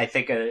is, I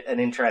think,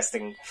 an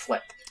interesting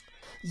flip.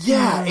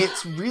 Yeah,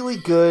 it's really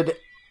good.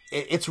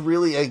 It's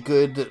really a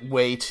good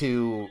way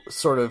to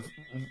sort of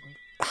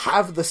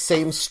have the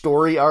same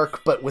story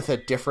arc, but with a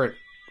different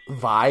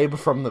vibe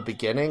from the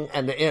beginning,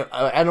 and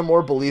a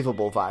more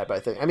believable vibe, I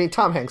think. I mean,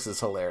 Tom Hanks is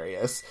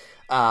hilarious.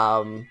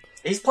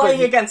 He's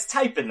playing against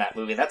type in that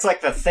movie. That's,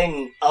 like, the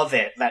thing of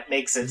it that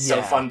makes it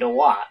so fun to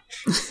watch.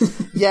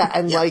 Yeah,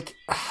 and, like,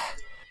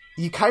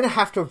 you kind of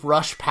have to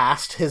rush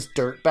past his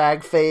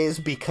dirtbag phase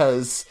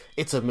because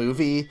it's a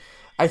movie.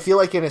 I feel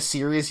like in a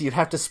series you'd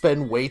have to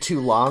spend way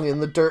too long in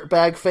the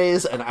dirtbag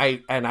phase, and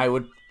I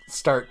would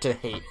start to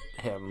hate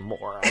him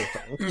more, I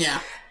think.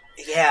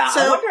 Yeah.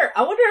 So,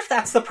 I wonder if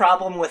that's the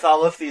problem with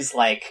all of these,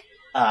 like,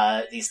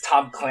 these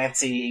Tom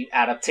Clancy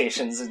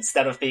adaptations.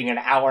 Instead of being an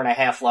hour and a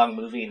half long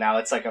movie, now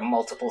it's like a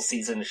multiple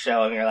season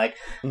show, and you're like,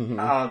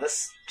 oh,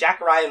 this Jack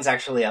Ryan's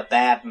actually a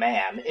bad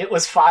man. It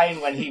was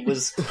fine when he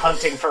was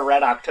hunting for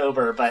Red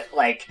October, but,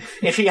 like,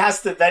 if he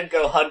has to then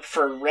go hunt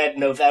for Red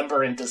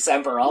November and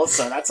December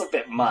also, that's a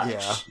bit much.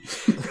 Yeah.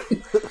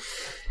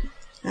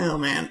 Oh,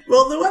 man.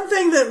 Well, the one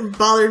thing that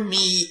bothered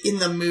me in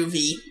the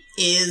movie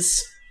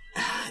is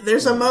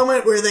there's a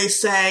moment where they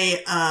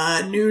say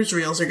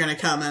newsreels are going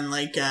to come and,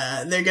 like,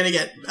 they're going to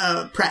get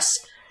press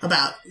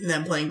about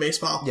them playing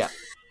baseball. Yeah.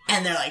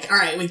 And they're like, all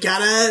right, we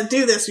gotta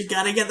do this. We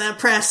gotta get that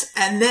press.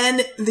 And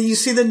then you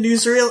see the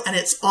newsreel, and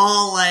it's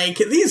all like,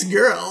 these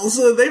girls,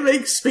 they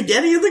make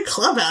spaghetti in the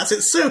clubhouse.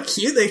 It's so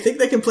cute. They think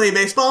they can play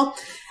baseball.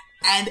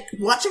 And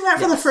watching that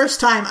for the first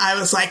time, I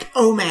was like,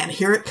 oh man,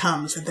 here it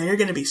comes. And they're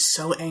going to be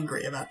so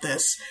angry about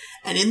this.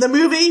 And in the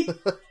movie,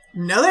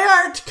 no they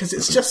aren't, because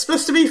it's just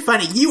supposed to be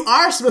funny. You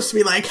are supposed to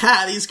be like,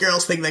 these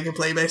girls think they can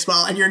play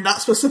baseball, and you're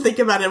not supposed to think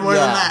about it more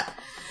than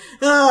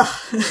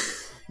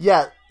that.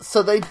 Yeah,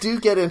 so they do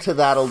get into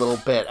that a little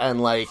bit,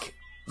 and, like,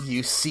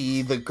 you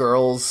see the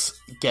girls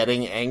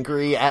getting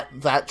angry at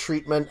that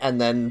treatment and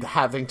then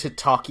having to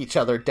talk each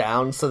other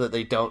down so that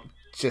they don't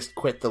just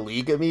quit the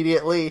league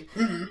immediately,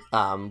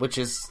 which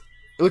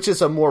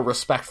is a more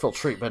respectful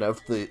treatment of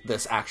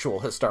this actual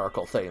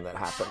historical thing that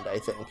happened, I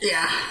think.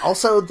 Yeah.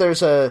 Also,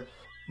 there's a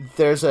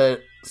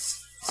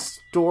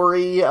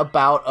story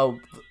about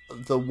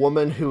the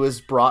woman who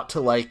is brought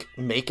to, like,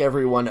 make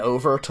everyone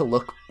over to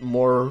look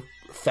more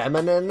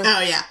feminine.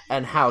 Oh, yeah.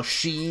 And how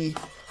she,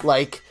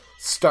 like,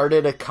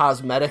 started a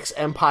cosmetics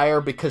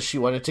empire because she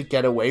wanted to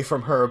get away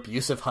from her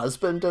abusive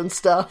husband and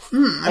stuff.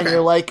 Okay. And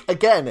you're like,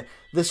 again,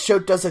 this show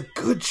does a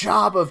good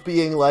job of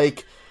being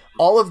like,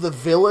 all of the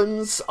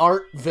villains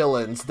aren't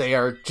villains. They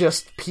are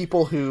just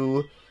people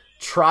who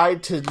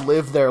tried to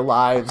live their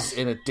lives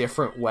in a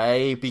different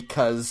way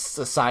because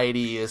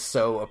society is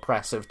so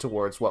oppressive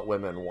towards what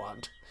women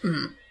want.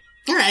 All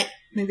right.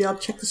 Maybe I'll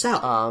check this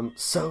out.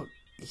 So,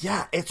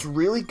 yeah, it's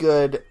really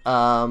good.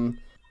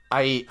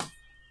 I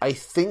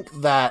think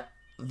that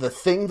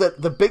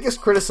the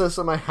biggest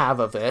criticism I have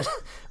of it,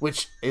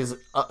 which is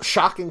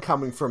shocking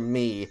coming from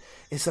me,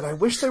 is that I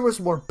wish there was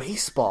more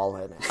baseball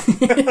in it.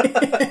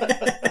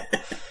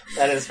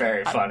 That is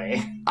very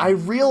funny. I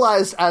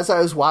realized as I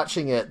was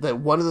watching it that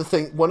one of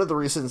the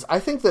reasons I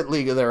think that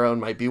League of Their Own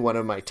might be one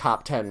of my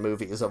top 10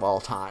 movies of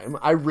all time.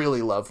 I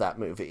really love that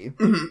movie.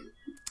 Mm-hmm.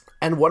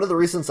 And one of the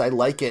reasons I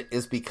like it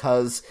is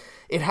because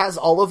it has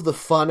all of the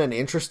fun and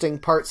interesting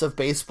parts of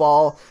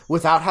baseball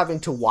without having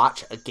to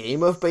watch a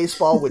game of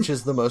baseball, which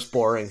is the most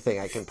boring thing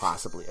I can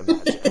possibly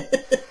imagine.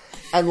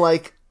 And,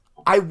 like,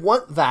 I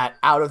want that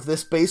out of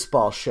this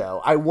baseball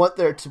show. I want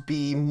there to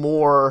be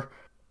more,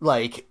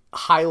 like,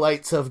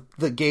 highlights of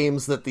the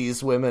games that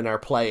these women are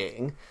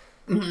playing.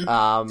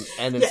 Mm-hmm.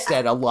 And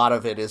instead, a lot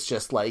of it is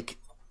just, like,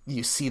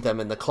 you see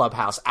them in the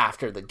clubhouse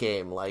after the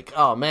game, like,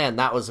 oh man,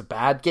 that was a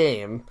bad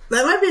game.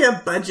 That might be a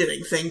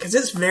budgeting thing, because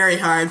it's very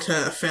hard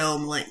to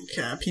film, like,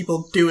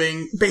 people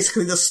doing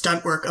basically the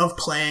stunt work of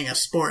playing a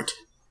sport.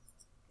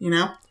 You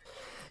know?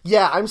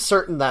 Yeah, I'm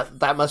certain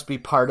that must be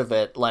part of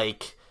it,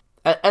 like,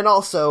 and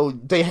also,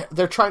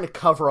 they're trying to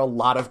cover a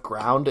lot of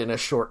ground in a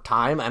short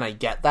time, and I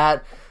get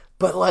that,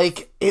 but,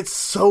 like, it's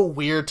so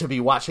weird to be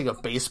watching a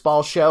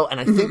baseball show,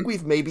 and I think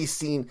we've maybe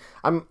seen...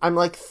 I'm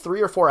like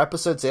 3 or 4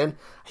 episodes in.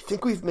 I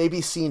think we've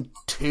maybe seen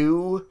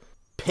 2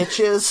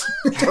 pitches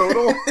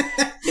total.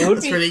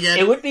 That's pretty good.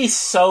 It would be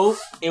so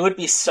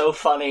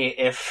funny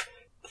if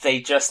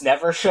they just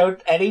never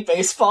showed any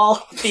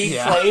baseball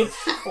being played.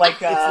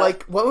 Like, it's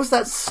like, what was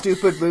that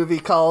stupid movie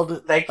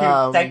called?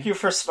 Thank you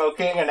for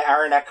smoking, and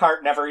Aaron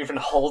Eckhart never even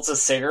holds a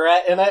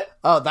cigarette in it.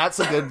 Oh, that's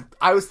a good...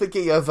 I was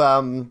thinking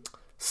of...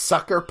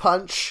 Sucker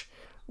Punch,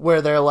 where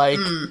they're like,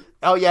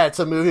 oh yeah, it's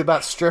a movie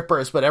about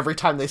strippers, but every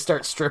time they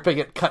start stripping,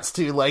 it cuts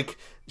to, like,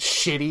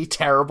 shitty,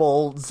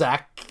 terrible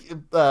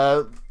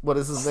what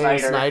is his name?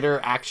 Snyder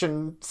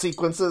action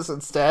sequences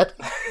instead.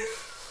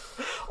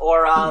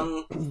 Or,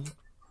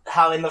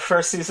 how in the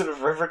first season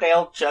of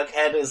Riverdale,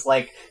 Jughead is,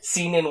 like,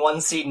 seen in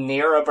one scene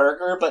near a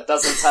burger, but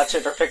doesn't touch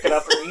it or pick it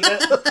up or eat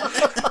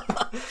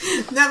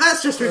it. Now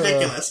that's just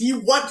ridiculous. You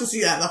want to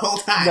see that the whole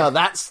time. No,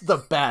 that's the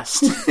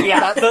best. Yeah,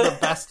 that's the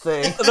best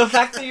thing. The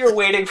fact that you're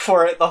waiting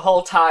for it the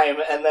whole time,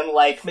 and then,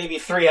 like, maybe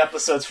 3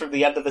 episodes from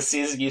the end of the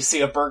season, you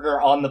see a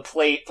burger on the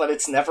plate, but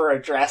it's never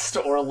addressed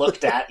or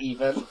looked at,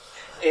 even.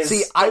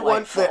 See, I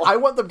want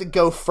them to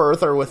go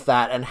further with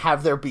that and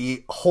have there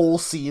be whole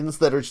scenes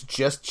that are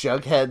just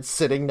Jughead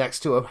sitting next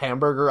to a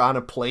hamburger on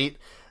a plate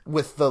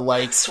with the,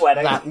 like,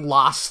 sweating. that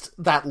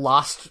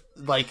lost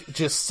like,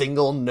 just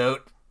single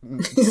note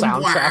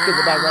soundtrack in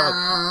the background,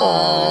 like,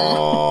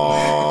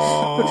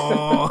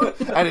 oh,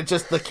 and it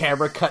just, the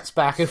camera cuts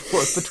back and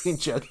forth between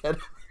Jughead.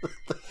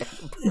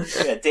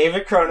 Yeah,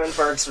 David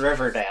Cronenberg's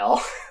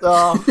Riverdale.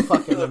 Oh,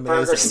 fucking the amazing.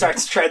 burger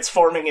starts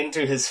transforming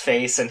into his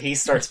face, and he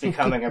starts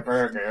becoming a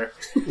burger.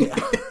 Yeah.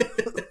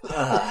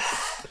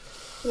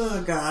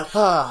 Oh,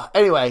 God.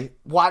 Anyway,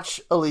 watch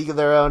A League of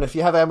Their Own. If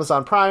you have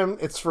Amazon Prime,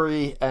 it's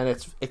free, and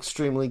it's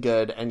extremely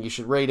good, and you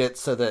should rate it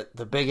so that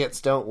the bigots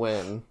don't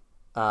win.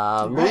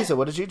 Louisa,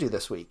 what did you do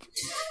this week?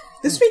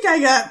 This week I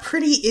got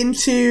pretty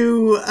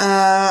into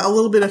a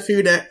little bit of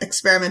food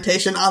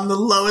experimentation on the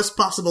lowest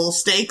possible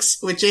stakes,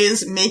 which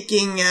is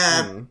making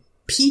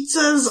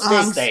pizzas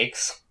on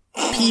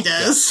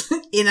pitas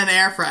in an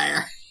air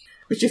fryer.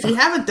 Which, if you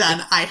haven't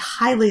done, I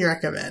highly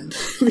recommend.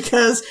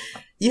 Because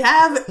you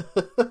have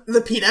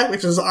the pita,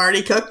 which is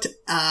already cooked.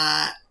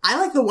 I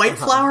like the white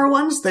flour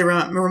ones. They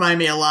remind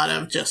me a lot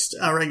of just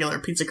a regular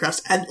pizza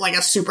crust. And like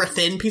a super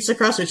thin pizza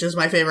crust, which is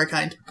my favorite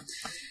kind.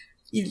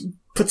 You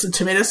put some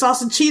tomato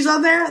sauce and cheese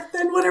on there,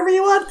 then whatever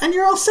you want, and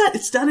you're all set.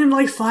 It's done in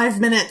like 5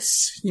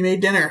 minutes. You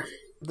made dinner.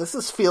 This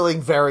is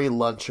feeling very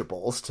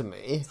Lunchables to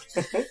me.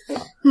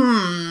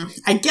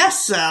 I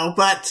guess so,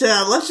 but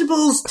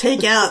Lunchables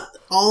take out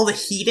all the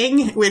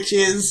heating, which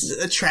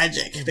is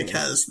tragic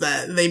because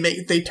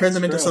they turn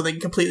them into something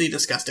completely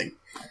disgusting.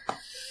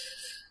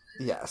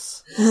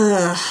 Yes.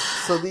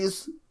 So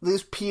these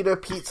pita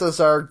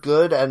pizzas are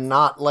good and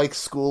not like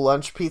school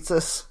lunch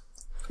pizzas?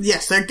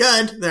 Yes, they're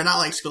good. They're not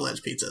like school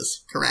lunch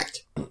pizzas.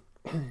 Correct.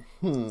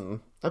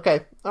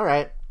 Okay,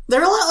 alright.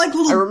 They're a lot like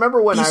little I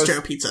remember when bistro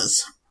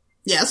pizzas.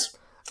 Yes.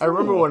 I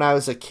remember when I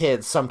was a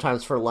kid,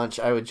 sometimes for lunch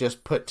I would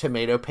just put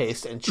tomato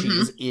paste and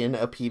cheese in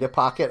a pita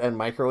pocket and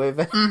microwave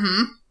it.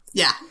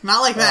 Yeah,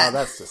 not like that. Oh,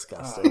 that's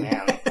disgusting. Oh,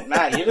 man.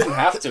 Matt, you didn't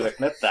have to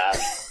admit that.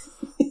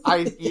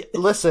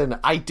 Listen,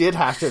 I did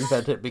have to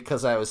invent it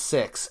because I was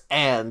 6,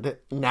 and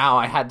now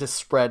I had to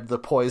spread the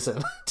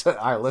poison to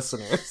our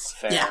listeners.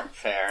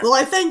 Fair. Well,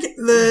 I think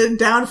the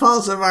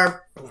downfalls of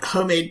our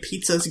homemade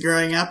pizzas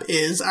growing up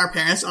is our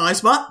parents always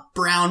bought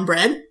brown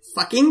bread.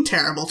 Fucking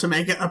terrible to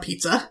make a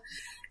pizza.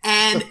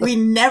 And we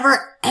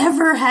never,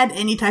 ever had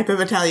any type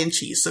of Italian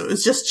cheese, so it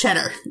was just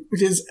cheddar,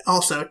 which is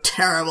also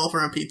terrible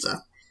for a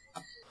pizza.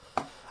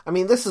 I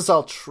mean, this is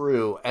all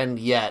true, and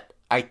yet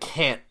I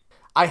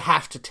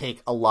have to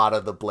take a lot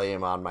of the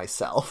blame on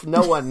myself.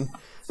 No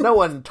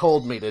one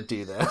told me to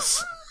do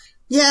this.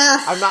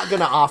 Yeah. I'm not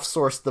gonna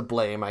off-source the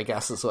blame, I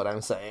guess is what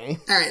I'm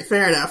saying. Alright,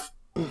 fair enough.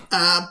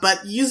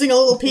 But using a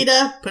little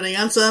pita, putting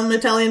on some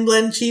Italian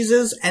blend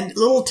cheeses, and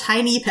little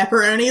tiny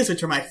pepperonis,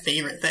 which are my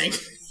favorite thing.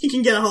 You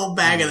can get a whole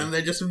bag of them.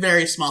 They're just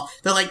very small.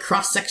 They're like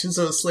cross-sections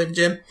of a Slim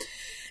Jim.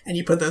 And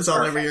you put those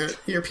all over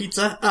your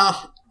pizza.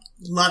 Oh,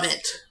 love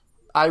it.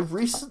 I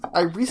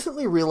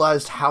recently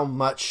realized how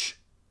much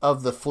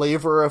of the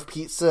flavor of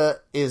pizza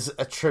is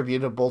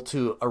attributable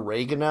to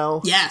oregano.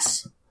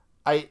 Yes.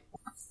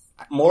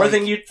 More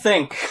than you'd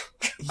think.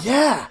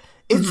 Yeah,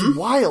 it's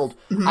wild.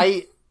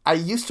 I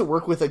used to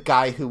work with a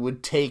guy who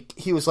would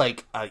he was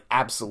like an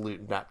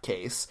absolute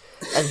nutcase,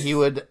 and he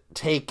would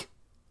take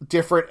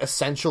different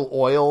essential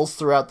oils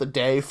throughout the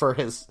day for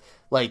his,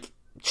 like,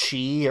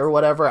 chi or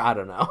whatever. I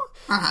don't know.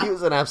 He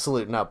was an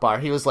absolute nutbar.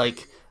 He was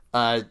like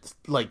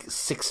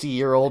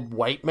 60-year-old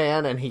white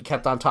man, and he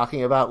kept on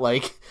talking about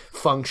like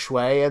feng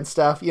shui and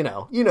stuff. You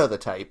know the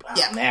type.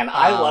 Yeah, man,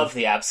 I love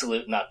the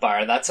Absolute Nut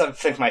Bar. That's I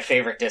think my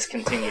favorite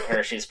discontinued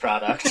Hershey's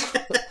product.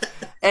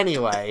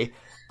 Anyway,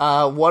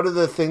 one of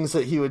the things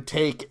that he would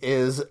take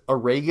is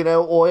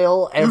oregano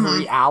oil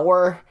every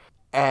hour,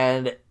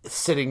 and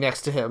sitting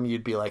next to him,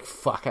 you'd be like,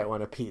 "Fuck, I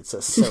want a pizza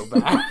so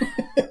bad,"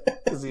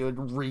 because he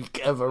would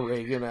reek of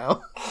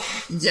oregano.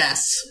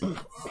 Yes.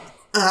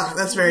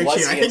 That's very true. I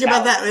think Italian?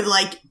 about that with,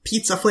 like,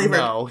 pizza-flavored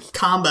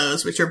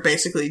combos, which are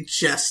basically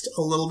just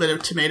a little bit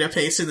of tomato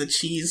paste in the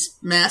cheese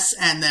mess,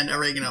 and then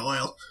oregano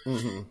oil.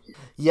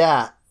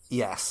 Yeah,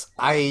 yes.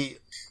 I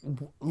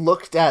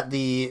looked at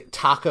the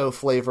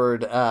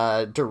taco-flavored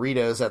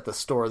Doritos at the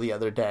store the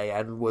other day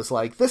and was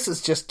like, this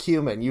is just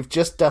cumin. You've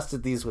just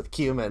dusted these with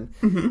cumin.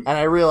 And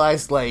I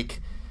realized,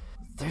 like,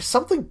 there's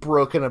something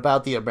broken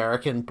about the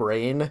American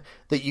brain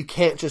that you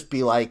can't just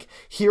be like,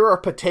 here are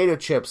potato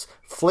chips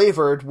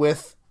flavored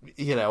with,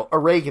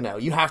 oregano.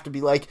 You have to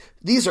be like,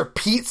 these are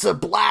pizza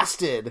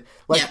blasted.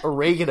 Like,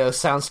 oregano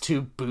sounds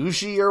too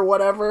bougie or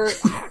whatever.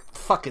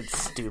 Fucking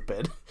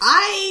stupid.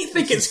 I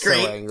think it's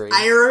great. So angry.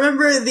 I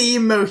remember the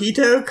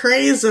mojito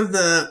craze of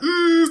the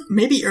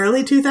maybe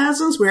early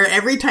 2000s, where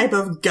every type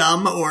of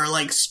gum or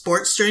like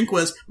sports drink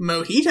was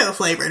mojito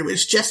flavored,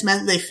 which just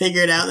meant they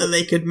figured out that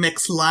they could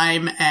mix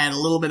lime and a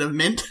little bit of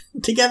mint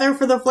together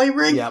for the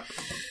flavoring. Yep.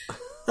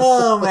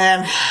 Oh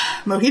man,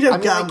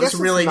 mojito gum was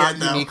really good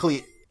though.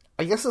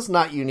 I guess it's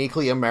not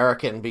uniquely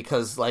American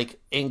because like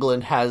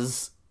England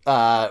has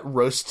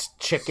roast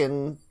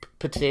chicken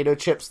potato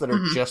chips that are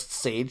just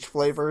sage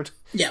flavored.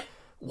 Yeah.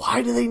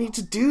 Why do they need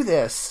to do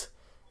this?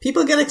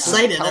 People get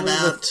excited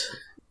about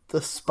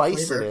the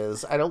spice flavor. It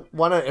is. I don't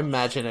want to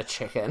imagine a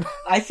chicken.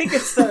 I think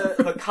it's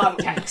the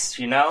context,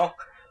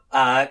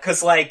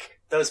 Because, like,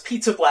 those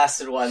pizza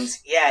blasted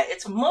ones, yeah,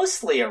 it's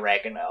mostly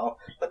oregano,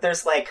 but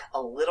there's, like,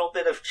 a little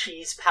bit of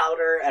cheese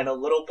powder and a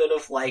little bit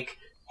of, like,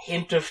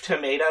 hint of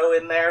tomato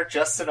in there,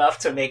 just enough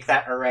to make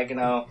that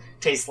oregano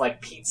taste like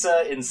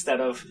pizza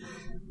instead of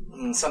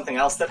something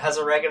else that has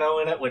oregano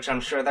in it, which I'm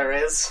sure there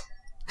is.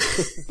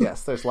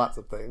 Yes, there's lots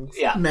of things.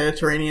 Yeah.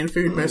 Mediterranean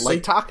food mostly.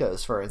 Like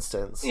tacos, for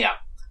instance. Yeah.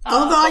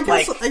 Although I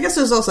guess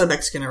there's also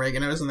Mexican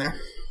oregano, isn't there?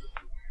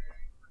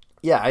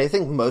 Yeah, I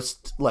think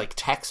most, like,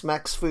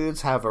 Tex-Mex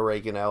foods have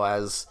oregano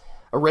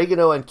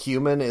and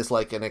cumin is,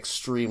 like, an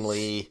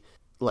extremely,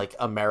 like,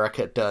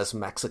 America does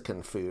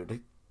Mexican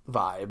food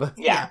vibe.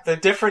 Yeah, the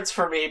difference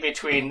for me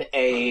between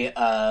a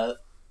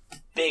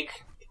big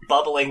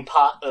bubbling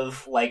pot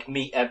of, like,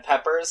 meat and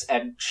peppers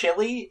and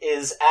chili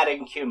is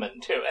adding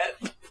cumin to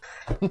it.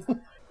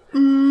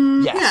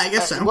 Yes. Yeah, I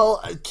guess so.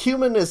 Well,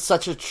 cumin is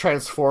such a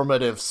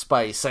transformative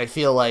spice. I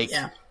feel like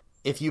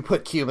if you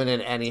put cumin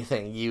in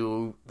anything,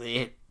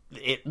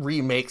 it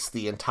remakes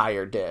the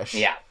entire dish.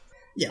 Yeah.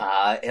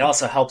 Yeah. It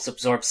also helps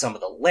absorb some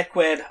of the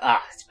liquid.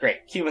 It's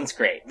great. Cumin's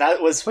great.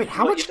 That was Wait,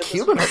 how much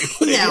cumin are you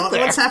putting Yeah, in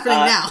there? what's happening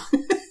now?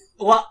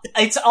 Well,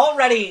 it's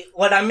already,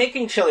 when I'm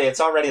making chili, it's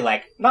already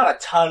like, not a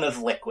ton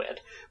of liquid,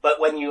 but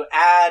when you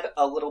add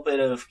a little bit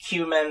of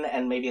cumin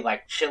and maybe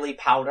like chili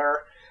powder,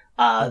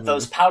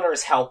 those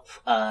powders help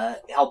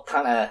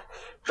kind of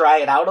dry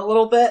it out a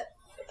little bit.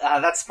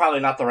 That's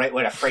probably not the right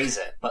way to phrase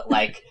it, but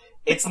like,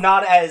 it's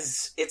not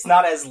as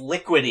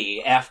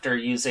liquidy after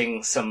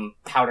using some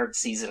powdered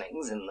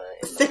seasonings in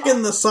the Thicken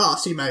pot. the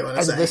sauce, you might want to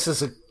And say.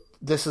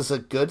 this is a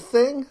good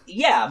thing?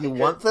 Yeah. You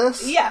want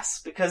this?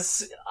 Yes,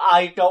 because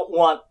I don't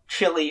want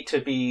chili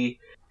to be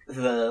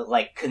the,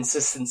 like,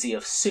 consistency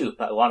of soup.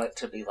 I want it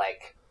to be,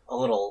 like, a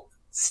little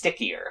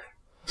stickier.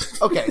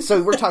 Okay,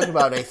 so we're talking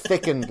about a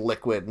thickened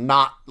liquid,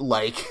 not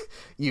like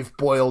you've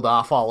boiled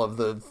off all of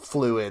the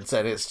fluids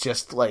and it's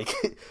just like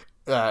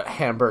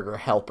hamburger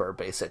helper,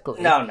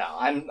 basically. No,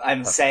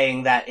 I'm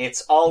saying that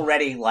it's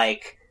already,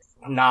 like,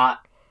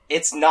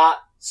 it's not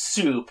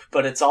soup,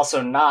 but it's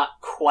also not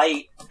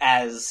quite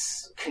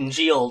as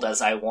congealed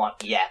as I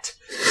want yet.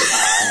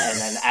 And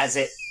then as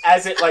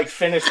it like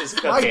finishes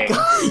cooking,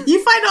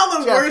 You find all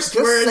the Jeff, worst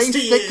just words say to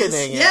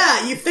thickening use. it.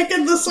 Yeah, you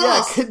thicken the Yeah,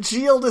 sauce.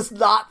 congealed is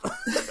not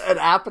an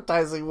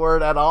appetizing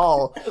word at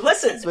all.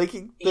 listen, It's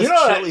making You this know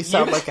what- chili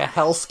sound you- like a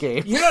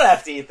hellscape. you don't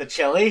have to eat the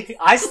chili.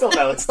 I still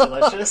know it's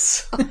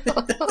delicious.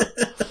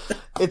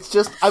 It's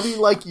just, I mean,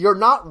 like, you're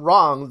not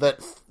wrong that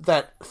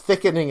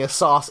thickening a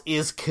sauce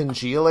is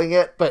congealing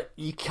it, but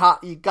you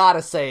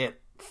gotta say it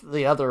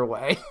the other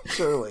way,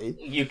 surely.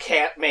 You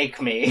can't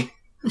make me.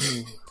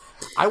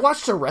 I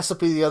watched a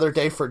recipe the other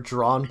day for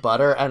drawn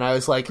butter, and I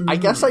was like, I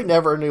guess I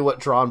never knew what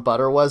drawn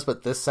butter was,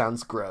 but this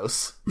sounds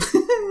gross.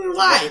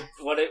 Why?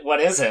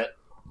 What is it?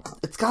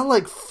 It's got,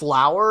 like,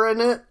 flour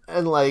in it,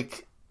 and,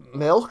 like,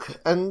 milk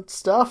and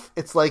stuff.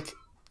 It's, like,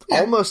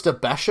 almost a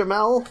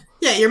bechamel.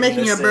 Yeah, you're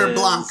making a This beurre is-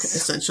 blanc,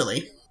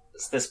 essentially.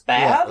 Is this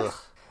bad? Ugh.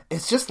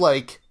 It's just,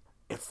 like,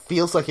 it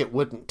feels like it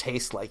wouldn't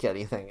taste like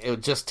anything. It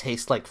would just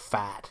taste like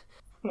fat.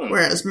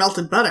 Whereas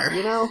melted butter,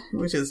 You know?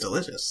 which is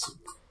delicious.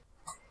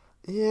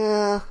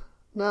 Yeah.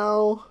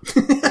 No.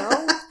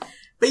 No?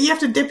 But you have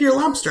to dip your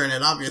lobster in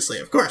it, obviously,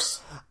 of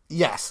course.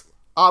 Yes.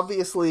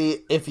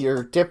 Obviously, if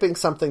you're dipping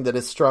something that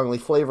is strongly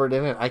flavored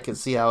in it, I can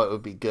see how it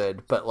would be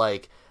good. But,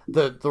 like,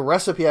 the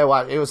recipe I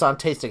watched, it was on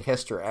Tasting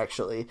History,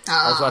 actually.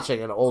 I was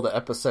watching an old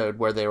episode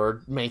where they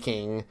were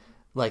making,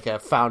 like, a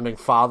Founding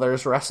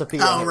Fathers recipe.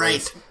 Oh, and it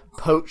right.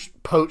 was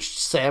poached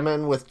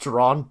salmon with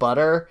drawn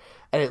butter,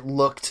 and it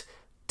looked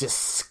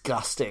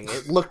disgusting.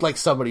 It looked like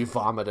somebody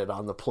vomited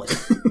on the plate.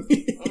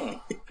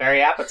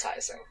 Very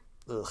appetizing.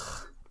 Ugh.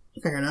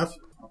 Fair enough.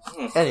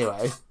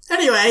 Anyway,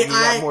 Anyway, you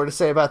got more to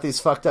say about these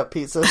fucked up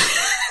pizzas?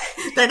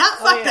 they're not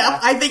fucked yeah. up.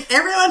 I think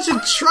everyone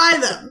should try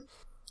them.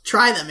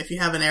 Try them if you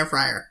have an air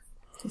fryer.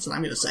 That's what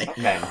I'm going to say.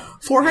 Okay.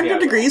 400 Yeah.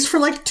 degrees for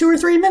like 2 or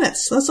 3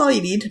 minutes. That's all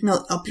you need.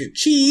 Melt up your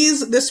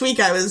cheese. This week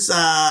I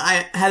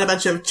had a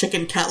bunch of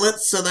chicken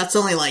cutlets, so that's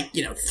only like,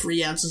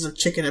 3 ounces of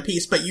chicken a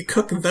piece, but you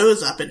cook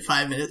those up in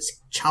 5 minutes,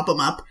 chop them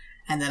up,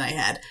 and then I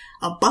had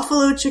a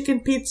buffalo chicken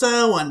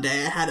pizza. One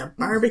day I had a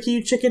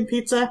barbecue chicken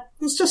pizza.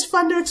 It was just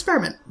fun to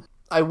experiment.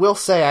 I will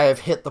say I have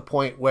hit the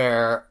point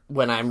where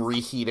when I'm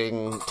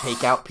reheating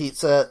takeout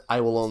pizza, I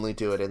will only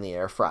do it in the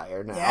air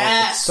fryer now.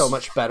 Yes! It's so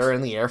much better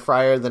in the air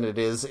fryer than it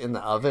is in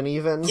the oven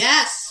even.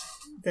 Yes!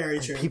 Very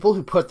true. People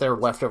who put their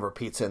leftover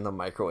pizza in the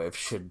microwave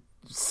should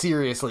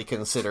seriously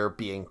consider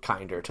being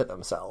kinder to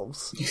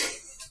themselves.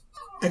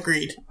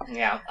 Agreed.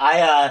 Yeah.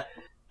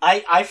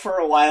 I for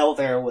a while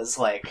there was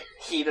like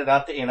heat it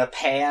up in a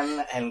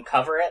pan and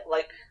cover it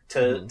like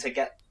to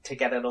get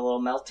it a little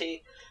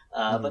melty.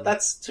 But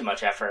that's too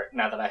much effort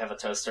now that I have a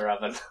toaster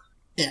oven.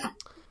 Yeah.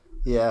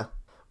 Yeah.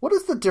 What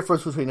is the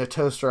difference between a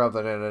toaster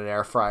oven and an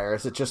air fryer?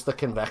 Is it just the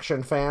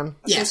convection fan?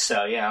 I think Yes.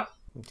 so, yeah.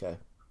 Okay.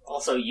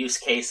 Also, use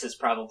case is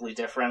probably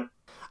different.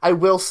 I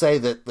will say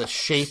that the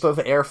shape of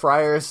air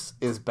fryers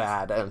is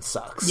bad and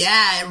sucks.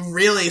 Yeah, it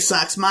really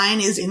sucks. Mine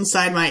is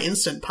inside my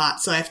Instant Pot,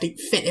 so I have to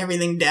fit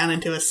everything down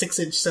into a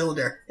 6-inch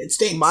cylinder. It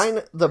stinks.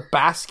 Mine, the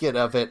basket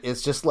of it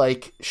is just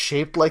like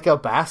shaped like a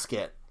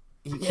basket.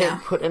 You can't Yeah.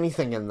 put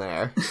anything in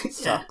there. It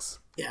sucks.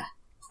 Yeah.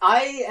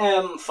 I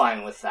am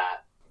fine with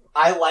that.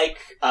 I like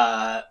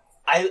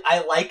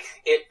I like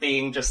it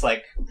being just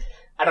like,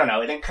 I don't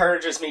know, it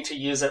encourages me to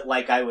use it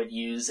like I would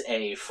use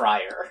a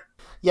fryer.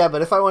 Yeah,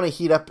 but if I want to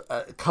heat up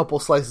a couple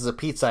slices of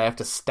pizza, I have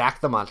to stack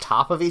them on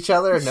top of each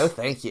other? No,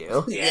 thank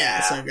you.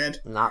 Yeah, so good.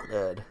 Not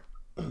good.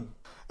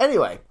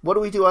 Anyway, what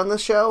do we do on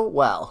this show?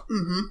 Well,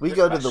 we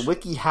go to the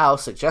WikiHow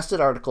suggested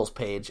articles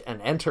page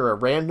and enter a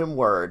random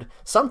word,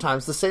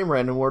 sometimes the same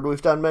random word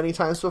we've done many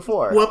times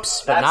before.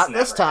 Whoops. But That's not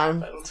this never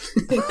time.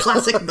 happened.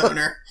 Classic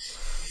boner.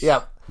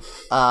 Yep.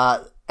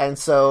 And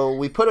so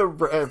we put a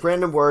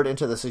random word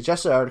into the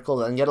suggested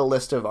article and get a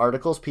list of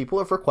articles people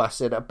have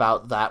requested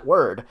about that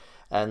word.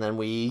 And then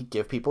we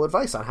give people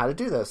advice on how to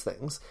do those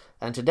things.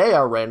 And today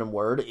our random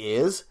word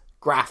is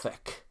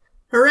graphic.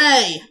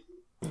 Hooray!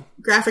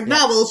 Graphic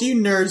novels, you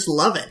nerds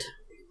love it.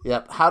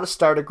 Yep. How to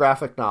start a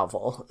graphic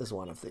novel is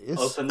one of these.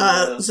 Open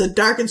It's a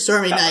dark and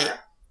stormy cover. night.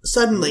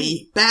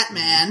 Suddenly,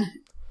 Batman.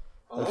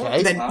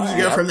 Okay. Then all you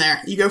go right. from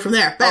there. You go from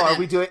there. Oh, Batman. are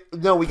we doing...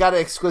 No, we got to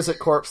exquisite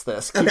corpse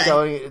this. Keep Okay.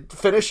 going.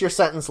 Finish your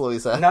sentence,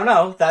 Louisa.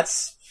 No,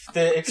 that's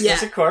the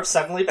exquisite Yeah. corpse.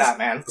 Suddenly,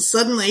 Batman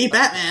Suddenly,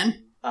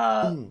 Batman.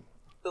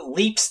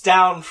 leaps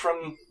down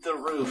from the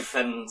roof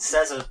and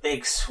says a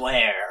big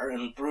swear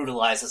and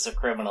brutalizes a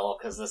criminal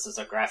because this is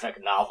a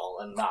graphic novel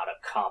and not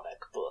a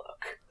comic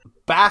book.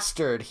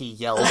 Bastard, he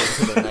yelled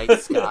into the night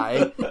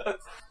sky.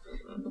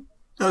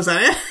 Oh, is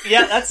that it?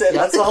 Yeah, that's it.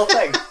 That's the whole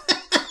thing.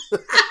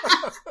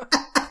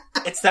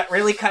 It's that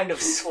really kind of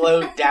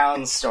slowed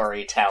down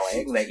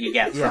storytelling that you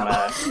get from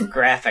a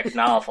graphic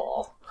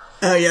novel.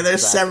 Oh, yeah,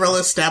 there's several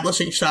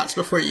establishing shots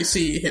before you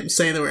see him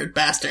say the word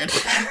bastard.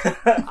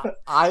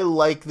 I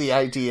like the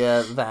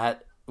idea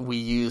that we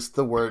used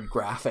the word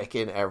graphic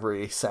in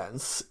every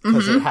sense.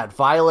 Because it had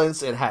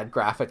violence, it had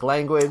graphic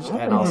language,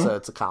 and also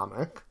it's a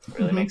comic.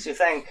 Really makes you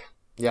think.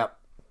 Yep.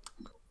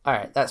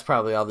 Alright, that's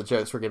probably all the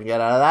jokes we're going to get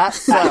out of that.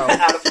 So,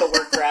 Out of the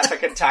word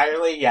graphic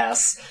entirely,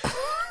 yes.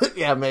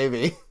 yeah,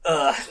 maybe.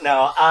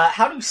 No.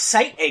 How to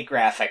cite a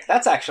graphic?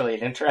 That's actually an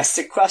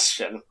interesting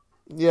question.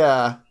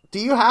 Yeah. Do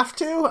you have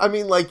to? I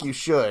mean, like, you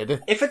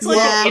should. If it's like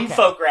Yeah, an okay.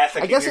 infographic I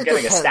and guess you're it getting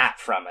a depends. stat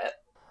from it.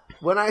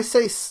 When I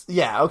say...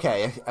 Yeah,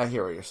 okay, I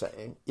hear what you're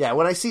saying. Yeah,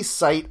 when I see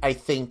cite, I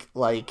think,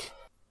 like,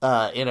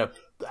 in a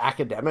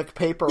academic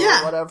paper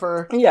Yeah. or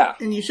whatever. Yeah.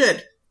 And you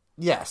should.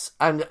 Yes,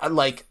 and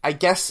like I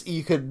guess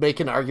you could make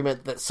an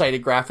argument that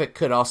cited graphic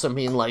could also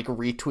mean like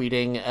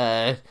retweeting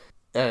a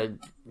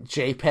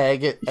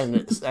JPEG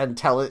and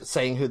tell it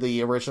saying who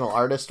the original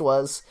artist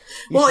was.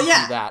 You Well, should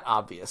yeah. do that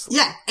obviously.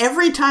 Yeah,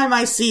 every time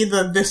I see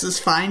the "This is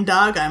fine"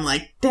 dog, I'm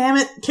like, damn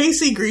it,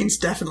 Casey Green's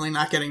definitely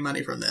not getting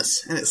money from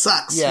this, and it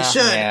sucks. Yeah. He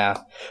should. Yeah.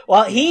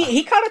 Well,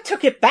 he kind of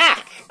took it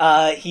back.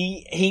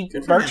 He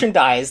Good for him.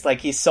 merchandised,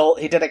 like he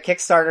did a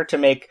Kickstarter to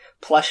make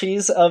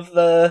plushies of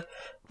the,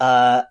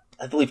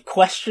 I believe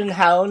Question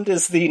Hound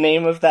is the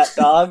name of that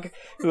dog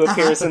who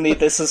appears in the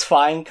This Is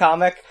Fine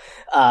comic.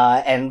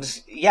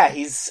 And yeah,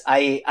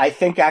 I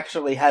think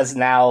actually has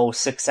now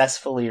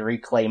successfully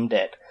reclaimed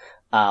it.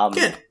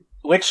 Good.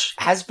 Which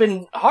has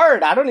been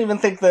hard. I don't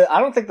think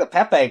the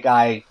Pepe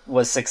guy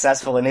was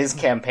successful in his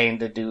campaign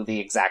to do the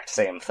exact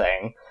same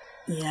thing.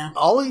 Yeah.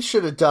 All he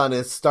should have done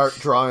is start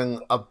drawing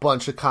a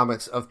bunch of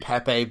comics of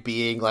Pepe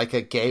being like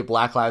a gay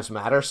Black Lives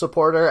Matter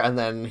supporter, and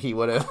then he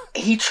would have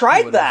He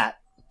tried that.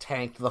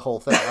 tanked the whole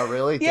thing. Oh,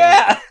 really?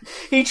 Yeah,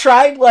 he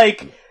tried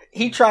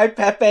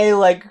Pepe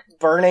like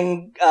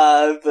burning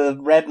the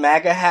red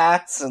MAGA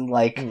hats, and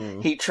like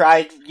he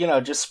tried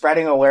just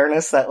spreading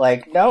awareness that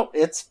like no,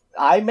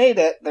 I made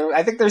it.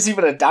 I think there's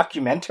even a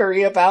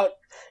documentary about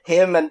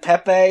him and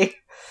Pepe.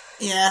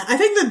 Yeah, I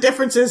think the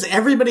difference is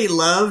everybody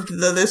loved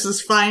the This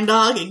Is Fine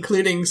dog,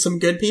 including some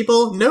good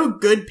people. No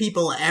good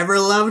people ever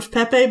loved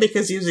Pepe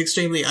because he was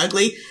extremely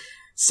ugly.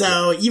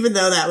 So even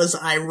though that was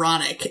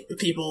ironic,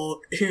 people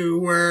who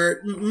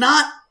were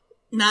not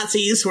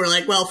Nazis were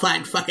like, well,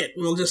 fine, fuck it.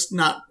 We'll just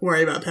not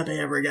worry about Pepe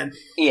ever again.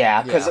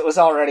 Yeah, because Yeah. it was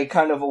already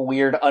kind of a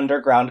weird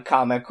underground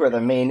comic where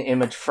the main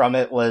image from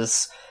it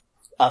was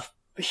a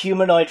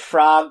humanoid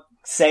frog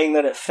saying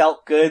that it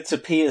felt good to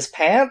pee his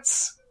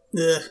pants.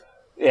 Ugh.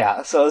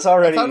 Yeah, so it's I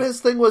already... thought his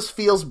thing was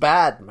feels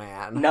bad,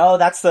 man. No,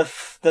 that's the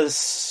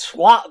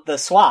swap. The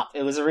swap.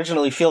 It was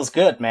originally Feels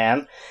Good,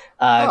 man.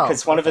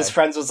 Because one of his okay.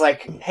 friends was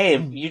like, "Hey,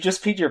 you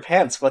just peed your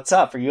pants. What's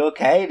up? Are you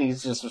okay?" And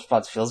he's just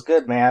responds, "Feels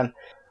good, man."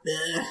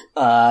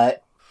 Ugh.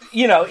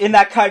 In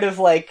that kind of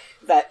like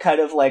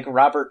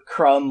Robert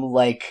Crumb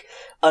like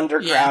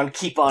underground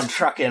keep on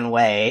trucking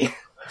way.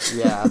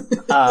 Yeah.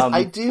 Which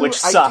I do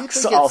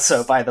sucks. think it's-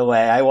 Also, by the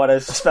way, I want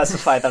to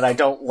specify that I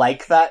don't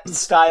like that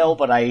style,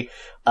 but I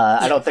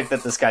don't think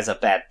that this guy's a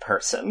bad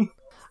person.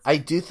 I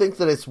do think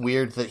that it's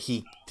weird that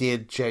he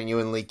did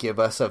genuinely give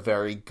us a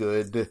very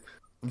good,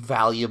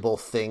 valuable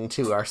thing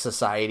to our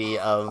society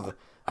of,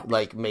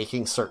 like,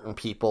 making certain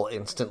people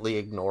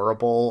instantly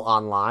ignorable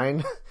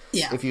online.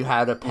 Yeah. If you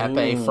had a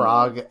Pepe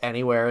frog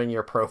anywhere in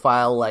your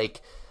profile,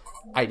 like,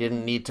 I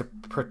didn't need to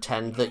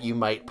pretend that you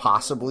might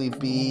possibly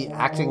be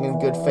acting in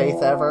good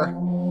faith ever.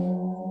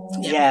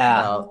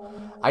 Yeah.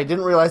 I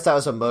didn't realize that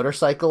was a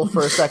motorcycle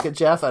for a second,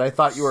 Jeff, and I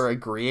thought you were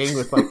agreeing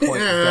with my point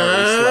very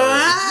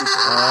slowly.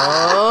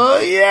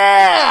 Oh,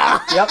 yeah!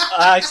 Yep.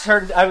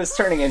 I was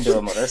turning into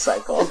a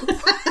motorcycle.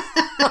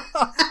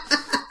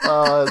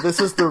 This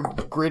is the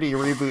gritty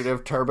reboot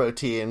of Turbo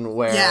Teen,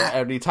 where Yeah.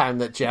 every time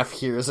that Jeff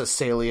hears a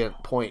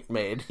salient point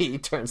made, he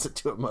turns it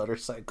to a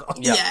motorcycle.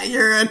 Yep. Yeah,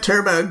 you're a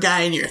turbo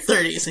guy in your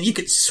 30s, and you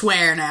could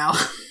swear now.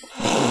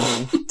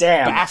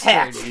 Damn. Bastard,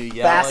 heck, you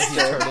yell as you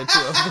bastard. turn into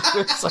a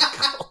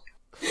motorcycle.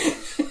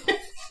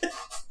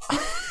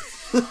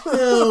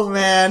 Oh,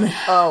 man.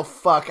 Oh,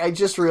 fuck. I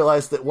just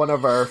realized that one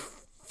of our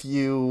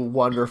few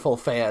wonderful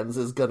fans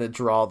is going to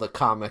draw the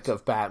comic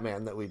of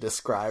Batman that we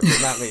described,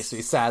 and that makes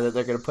me sad that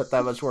they're going to put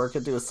that much work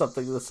into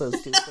something that's so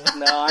stupid.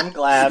 No, I'm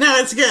glad. No,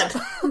 it's good.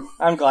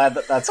 I'm glad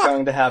that that's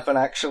going to happen,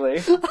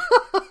 actually.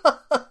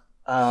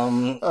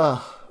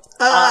 Ugh.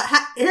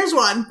 Here's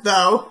one,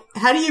 though.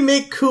 How do you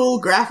make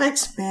cool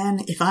graphics? Man,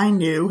 if I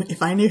knew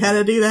how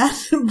to do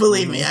that,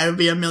 believe me, I would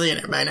be a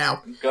millionaire by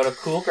now. Go to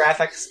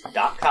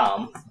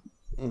coolgraphics.com,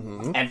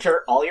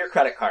 enter all your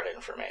credit card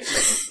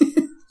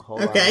information.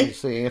 Hold on, I'm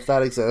seeing if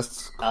that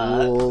exists.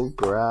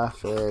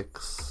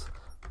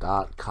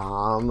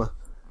 Coolgraphics.com.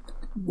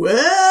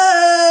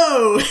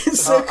 Whoa!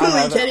 It's so cool,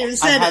 you can't even I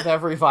send have it.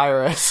 every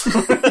virus.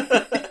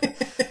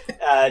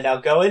 Now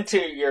go into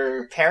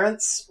your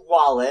parents'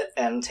 wallet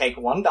and take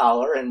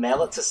 $1 and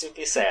mail it to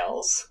Soupy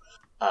Sales.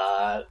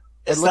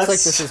 It looks like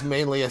this is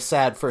mainly a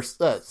sad.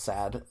 Yeah,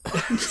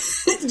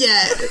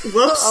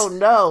 whoops. Oh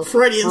no,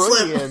 Freudian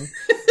slip.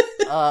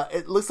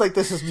 It looks like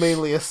this is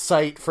mainly a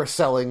site for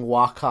selling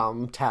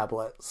Wacom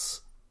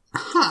tablets.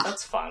 Huh.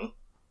 That's fun.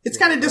 It's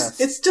kind of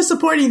it's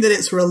disappointing that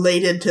it's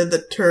related to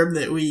the term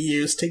that we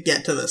use to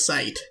get to the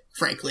site,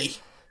 frankly.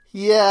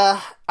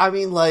 Yeah, I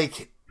mean,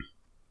 like,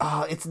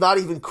 it's not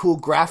even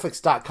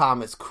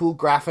coolgraphics.com, it's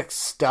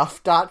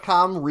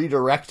coolgraphicstuff.com,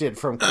 redirected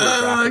from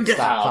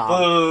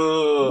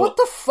coolgraphics.com. What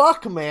the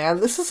fuck, man?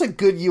 This is a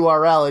good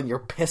URL and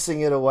you're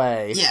pissing it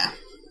away. Yeah.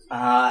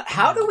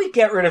 How do we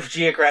get rid of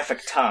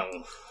geographic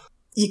tongue?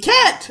 You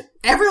can't!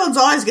 Everyone's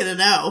always gonna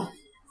know.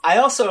 I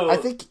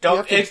think you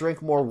have to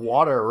drink more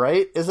water,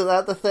 right? Isn't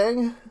that the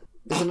thing?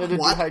 Isn't it a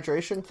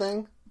dehydration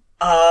thing?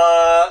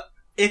 I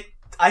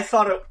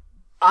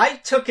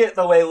took it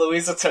the way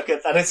Louisa took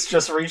it, that it's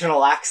just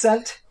regional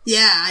accent.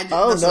 Yeah, I did.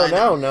 Oh,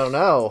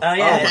 no. Oh,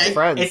 yeah. My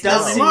friends, it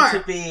does seem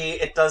to be...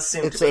 It's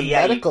a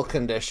medical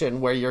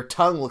condition where your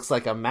tongue looks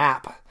like a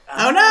map.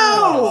 Oh,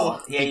 no!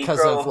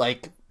 Because of,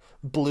 like,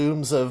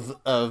 blooms of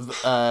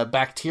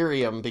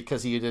bacterium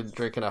because you didn't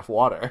drink enough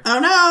water. Oh,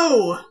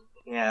 no!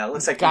 Yeah, it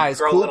looks like guys,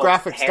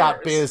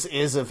 coolgraphics.biz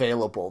is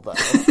available, though.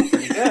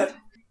 Pretty good.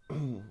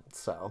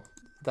 So,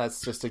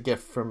 that's just a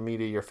gift from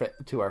me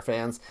to our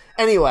fans.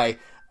 Anyway,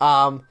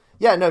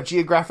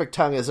 geographic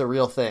tongue is a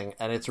real thing,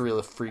 and it's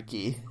real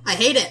freaky. I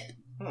hate it.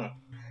 I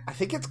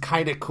think it's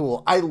kind of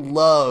cool. I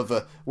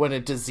love when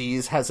a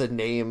disease has a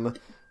name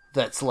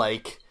that's,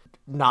 like,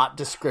 not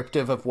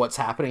descriptive of what's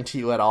happening to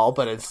you at all,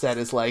 but instead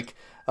is like,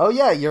 oh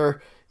yeah,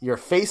 your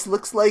face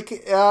looks like,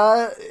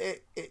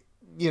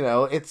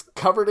 it's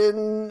covered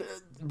in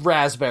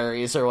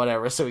raspberries or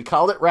whatever, so we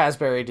called it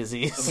raspberry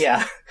disease.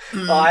 Yeah.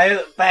 Well,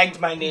 I banged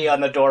my knee on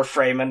the door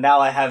frame, and now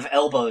I have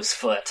elbow's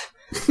foot.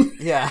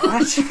 Yeah.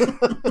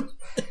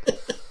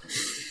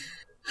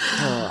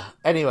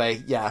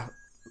 Anyway, yeah.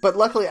 But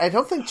luckily, I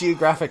don't think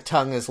geographic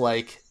tongue is,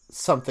 like,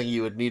 something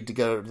you would need to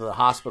go to the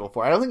hospital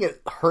for. I don't think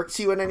it hurts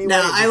you in any way.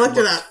 No, I looked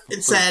it up.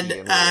 It said,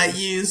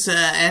 use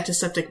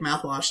antiseptic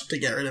mouthwash to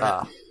get rid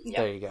of it.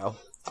 There you go.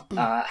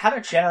 How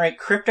to generate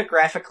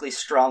cryptographically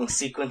strong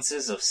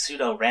sequences of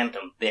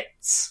pseudo-random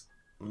bits.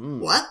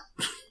 What?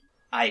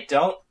 I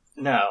don't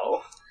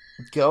know.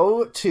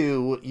 Go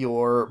to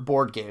your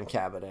board game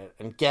cabinet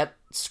and get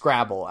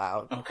Scrabble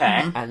out.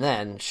 Okay. And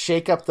then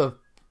shake up the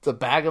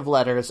bag of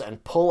letters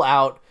and pull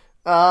out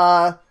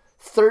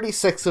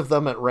 36 of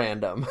them at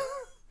random.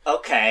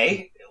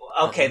 Okay,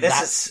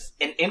 this is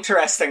an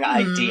interesting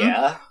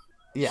idea.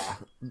 Yeah,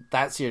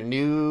 that's your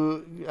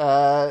new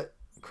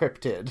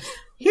cryptid.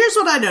 Here's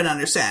what I don't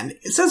understand.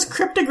 It says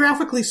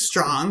cryptographically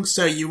strong,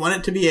 so you want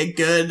it to be a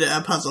good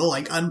puzzle,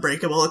 like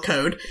unbreakable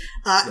code.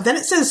 Then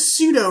it says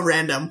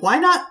pseudo-random. Why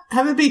not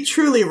have it be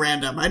truly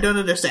random? I don't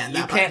understand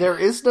that part. There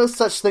is no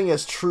such thing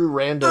as true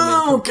random in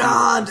computers.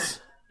 God!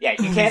 Yeah,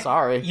 you can't...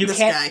 Sorry. This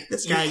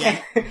guy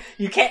again.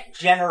 You can't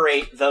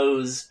generate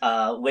those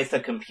with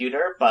a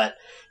computer, but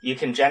you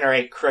can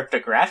generate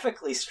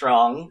cryptographically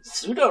strong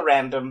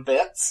pseudo-random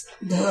bits.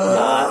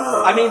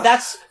 I mean,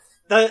 that's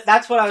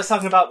what I was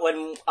talking about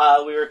when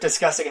we were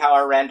discussing how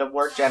our random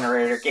word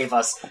generator gave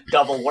us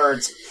double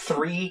words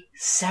 3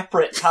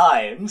 separate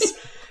times.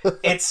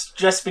 It's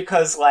just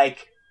because,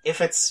 like,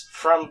 if it's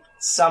from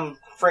some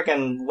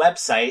friggin'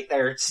 website,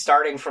 they're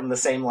starting from the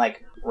same,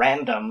 like,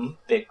 random,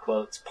 big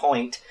quotes,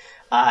 point,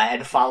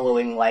 and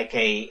following, like,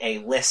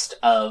 a list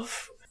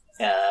of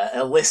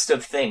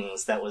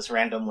things that was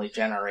randomly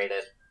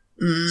generated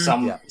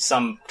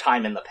some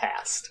time in the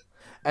past.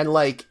 And,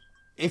 like,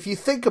 if you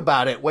think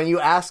about it, when you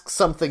ask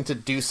something to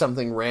do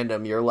something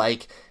random, you're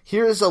like,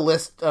 here's a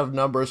list of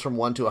numbers from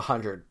 1 to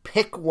 100.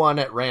 Pick one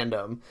at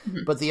random. Mm-hmm.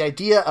 But the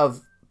idea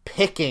of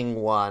picking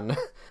one,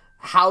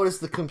 how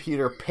does the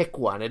computer pick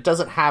one? It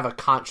doesn't have a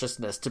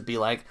consciousness to be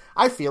like,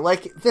 I feel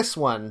like this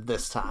one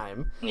this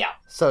time. Yeah.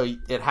 So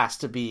it has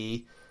to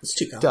be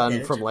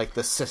done from, like,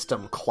 the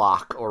system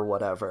clock or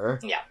whatever.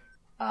 Yeah.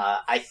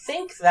 I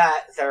think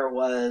that there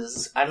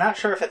was... I'm not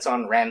sure if it's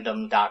on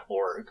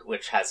random.org,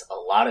 which has a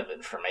lot of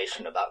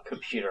information about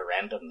computer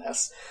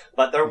randomness,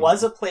 but there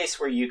was a place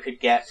where you could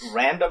get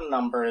random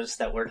numbers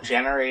that were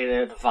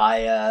generated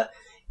via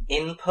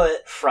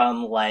input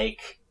from,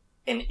 like,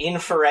 an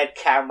infrared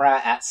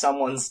camera at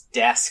someone's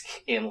desk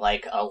in,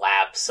 like, a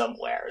lab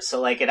somewhere. So,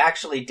 like, it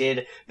actually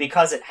did,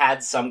 because it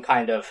had some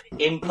kind of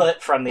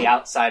input from the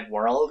outside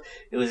world,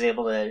 it was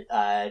able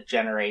to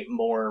generate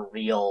more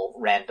real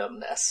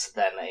randomness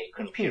than a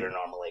computer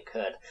normally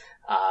could.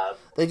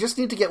 They just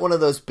need to get one of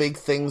those big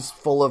things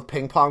full of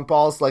ping pong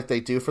balls like they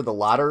do for the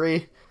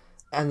lottery,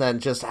 and then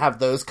just have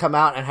those come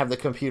out and have the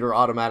computer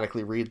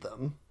automatically read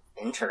them.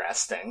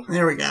 Interesting.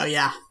 There we go,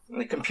 yeah.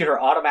 The computer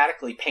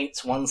automatically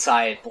paints one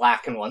side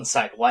black and one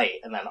side white,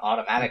 and then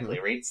automatically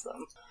reads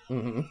them.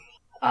 Mm-hmm.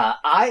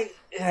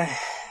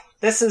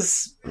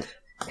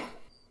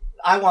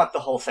 I want the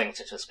whole thing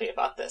to just be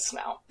about this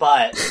now,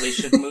 but we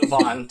should move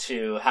on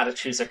to how to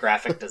choose a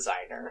graphic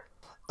designer.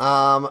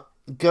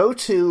 Go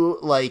to,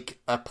 like,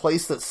 a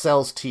place that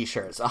sells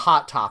t-shirts, a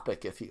Hot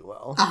Topic, if you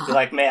will. Be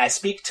like, may I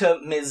speak to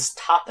Ms.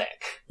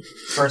 Topic?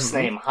 First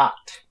name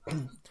Hot.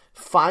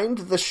 Find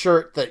the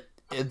shirt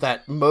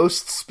that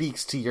most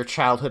speaks to your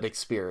childhood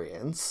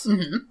experience,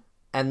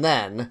 and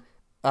then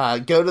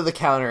go to the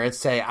counter and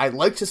say, I'd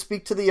like to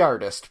speak to the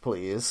artist,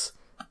 please.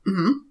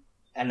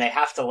 And they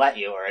have to let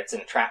you, or it's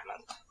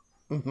entrapment.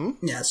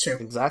 Yeah, that's true.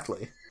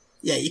 Exactly.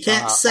 Yeah, you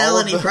can't sell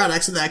any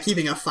products without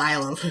keeping a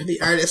file of the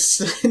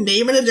artist's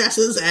name and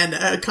addresses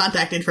and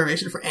contact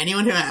information for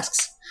anyone who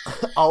asks.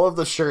 All of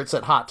the shirts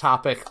at Hot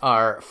Topic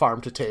are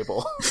farm to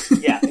table.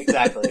 Yeah,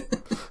 exactly.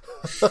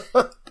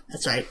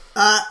 That's right.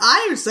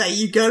 I would say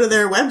you go to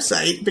their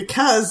website,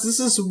 because this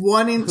is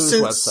one instance...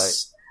 Whose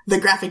website? The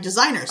graphic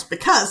designers,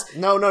 because...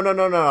 No.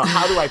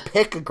 How do I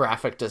pick a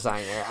graphic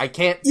designer? I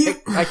can't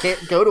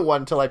go to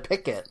one until I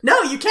pick it.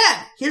 No, you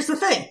can! Here's the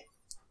thing.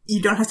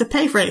 You don't have to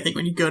pay for anything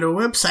when you go to a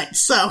website.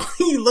 So,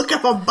 you look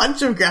up a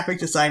bunch of graphic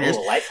designers.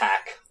 Ooh, life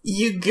hack.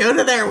 You go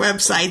to their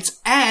websites,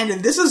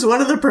 and this is one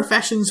of the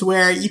professions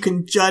where you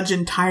can judge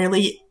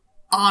entirely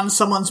on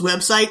someone's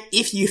website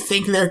if you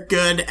think they're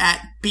good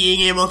at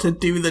being able to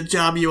do the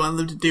job you want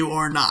them to do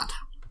or not.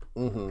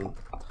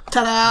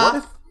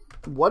 Ta-da!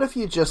 What if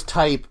you just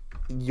type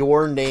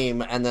your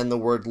name and then the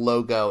word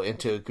logo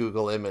into a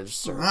Google image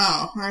search?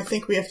 Oh, I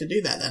think we have to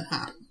do that then,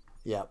 huh?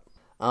 Yep.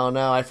 Oh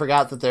no, I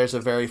forgot that there's a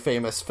very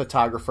famous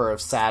photographer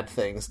of sad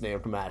things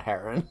named Matt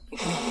Herron.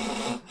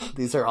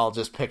 These are all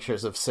just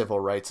pictures of civil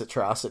rights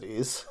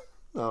atrocities.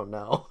 Oh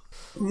no.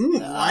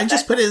 I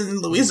just put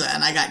in Louisa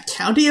and I got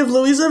County of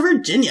Louisa,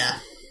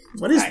 Virginia.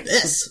 What is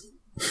this?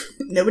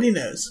 Nobody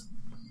knows.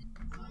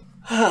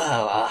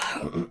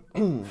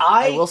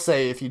 I will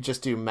say if you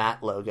just do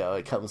Matt logo,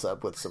 it comes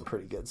up with some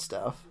pretty good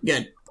stuff.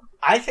 Good.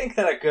 I think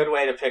that a good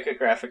way to pick a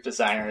graphic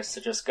designer is to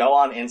just go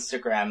on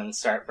Instagram and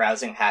start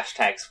browsing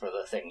hashtags for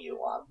the thing you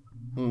want.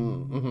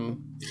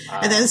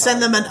 And then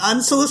send them an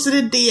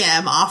unsolicited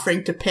DM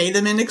offering to pay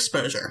them in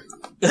exposure.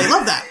 They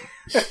love that.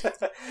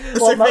 That's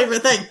their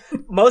favorite thing.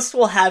 Most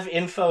will have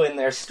info in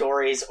their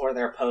stories or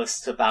their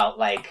posts about,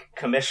 like,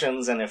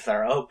 commissions and if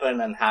they're open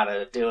and how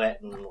to do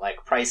it and,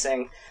 like,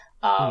 pricing.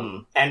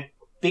 And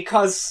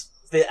because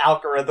the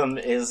algorithm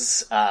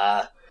is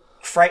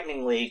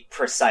frighteningly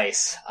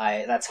precise,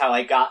 that's how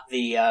I got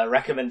the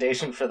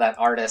recommendation for that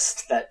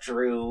artist that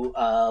drew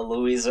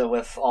Louisa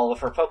with all of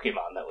her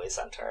Pokemon that we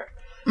sent her.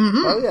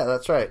 Oh yeah,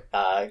 that's right.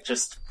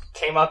 Just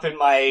came up in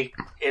my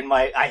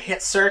I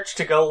hit search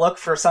to go look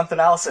for something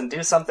else and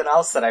do something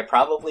else that I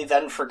probably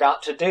then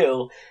forgot to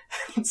do.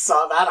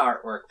 Saw that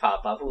artwork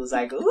pop up and was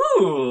like,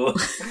 ooh!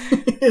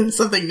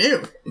 Something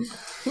new.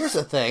 Here's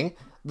the thing.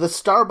 The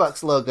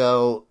Starbucks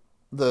logo,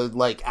 the,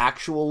 like,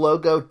 actual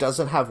logo,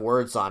 doesn't have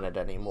words on it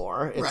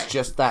anymore. It's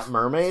just that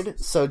mermaid,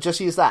 so just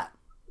use that.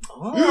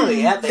 Oh,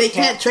 yeah. They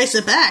can't trace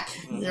it back.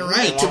 You're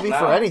right. It could be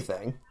for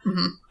anything.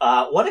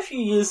 What if you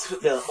use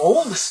the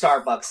old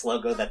Starbucks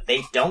logo that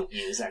they don't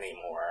use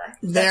anymore?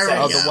 There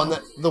we go.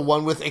 The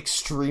one with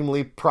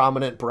extremely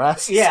prominent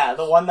breasts? Yeah,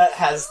 the one that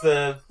has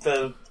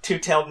the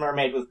two-tailed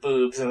mermaid with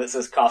boobs and it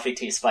says coffee,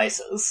 tea,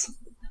 spices.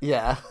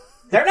 Yeah.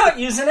 They're not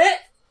using it!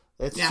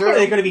 It's Yeah. true. Are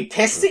they going to be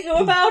pissed at you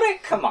about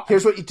it? Come on.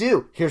 Here's what you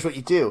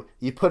do.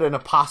 You put an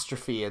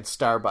apostrophe in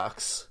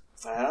Starbucks.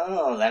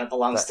 Oh, then it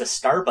belongs to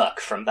Starbuck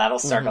from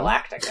Battlestar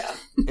Galactica.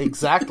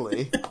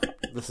 Exactly.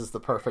 This is the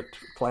perfect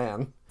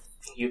plan.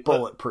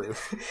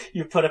 Bulletproof.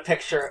 You put a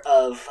picture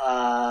of,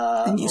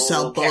 And you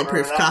sell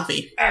bulletproof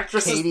coffee.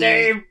 Actress's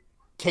name!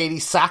 Katie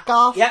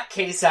Sackhoff? Yeah,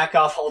 Katie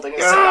Sackhoff holding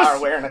a cigar,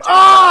 wearing a top.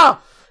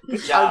 Ah!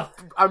 Good job.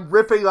 I'm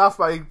ripping off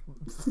my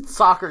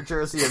soccer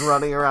jersey and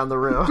running around the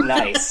room.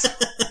 Nice.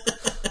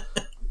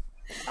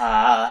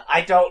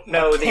 I don't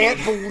know I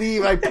can't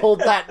believe I pulled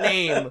that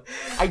name.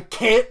 I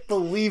can't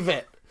believe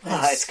it.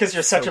 it's because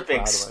you're such so a big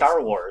proud of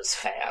Star Wars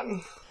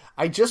fan.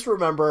 I just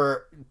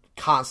remember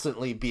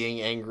constantly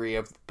being angry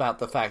about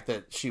the fact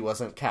that she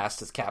wasn't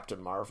cast as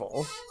Captain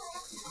Marvel.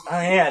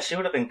 Oh yeah, she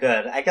would have been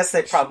good. I guess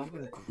they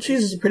probably...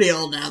 She's pretty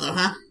old now, though,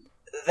 huh?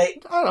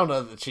 I don't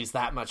know that she's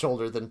that much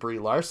older than Brie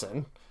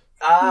Larson.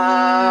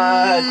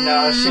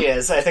 No, she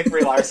is. I think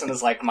Brie Larson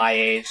is like my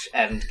age,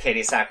 and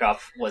Katie Sackhoff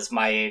was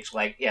my age.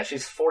 Like, yeah,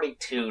 she's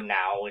 42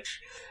 now, which,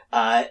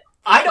 I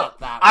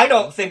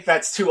don't think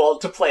that's too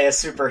old to play a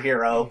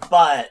superhero,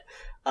 but,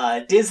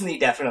 Disney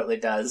definitely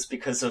does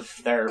because of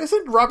their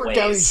Isn't Robert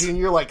ways. Downey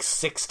Jr. like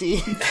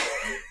 60?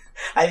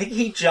 I think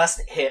he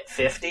just hit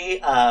 50,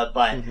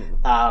 but,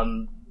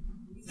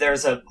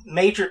 there's a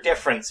major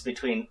difference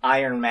between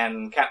Iron Man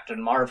and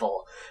Captain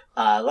Marvel.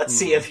 Let's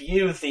see if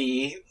you,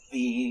 the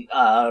the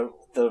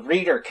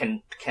reader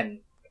can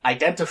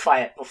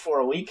identify it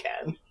before we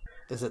can.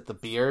 Is it the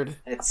beard?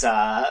 It's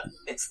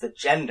the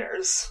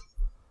genders.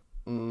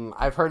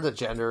 I've heard that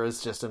gender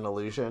is just an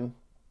illusion,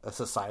 a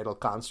societal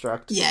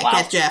construct. Yeah, Wow.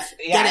 Get Jeff.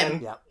 Yeah, Get him.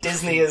 and Yep.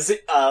 Disney is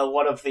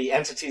one of the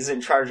entities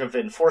in charge of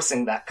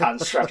enforcing that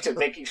construct and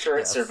making sure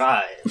it Yes.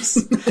 survives.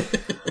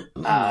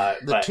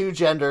 The two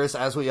genders,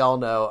 as we all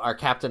know, are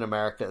Captain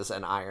America's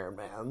and Iron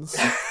Man's.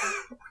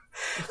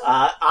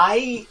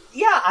 I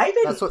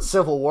didn't. That's what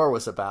Civil War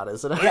was about,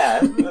 isn't it? Yeah,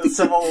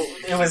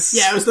 it was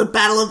Yeah, it was the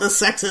battle of the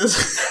sexes.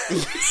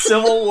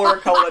 Civil War :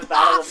 Battle of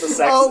the Sexes.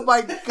 Oh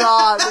my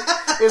god!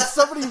 If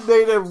somebody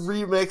made a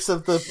remix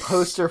of the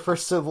poster for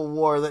Civil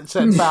War that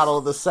said Battle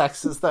of the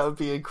Sexes, that would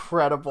be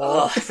incredible.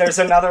 Ugh, there's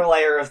another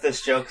layer of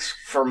this joke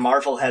for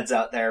Marvel heads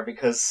out there,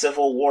 because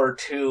Civil War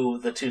 2,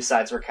 the two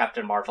sides were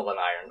Captain Marvel and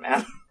Iron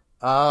Man.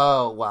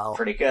 Oh, wow.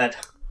 Pretty good.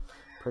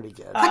 Pretty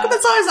good. How come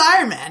it's always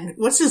Iron Man?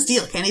 What's his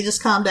deal? Can't he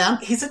just calm down?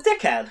 He's a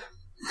dickhead.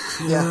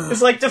 Yeah.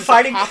 It's like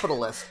defining...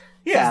 Capitalist.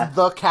 Yeah. He's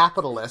the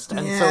capitalist,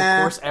 and so of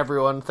Yeah. course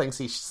everyone thinks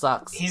he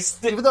sucks.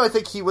 Even though I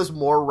think he was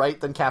more right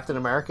than Captain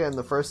America in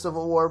the first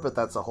Civil War, but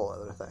that's a whole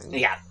other thing.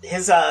 Yeah,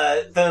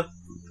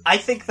 I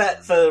think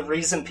that the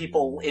reason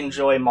people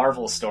enjoy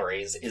Marvel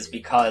stories is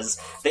because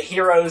the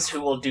heroes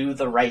who will do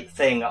the right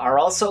thing are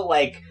also,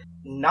 like,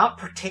 not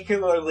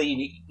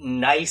particularly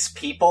nice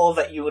people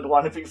that you would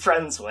want to be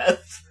friends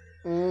with.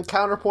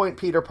 Counterpoint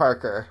Peter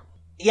Parker.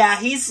 Yeah,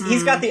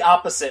 he's got the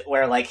opposite,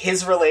 where, like,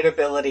 his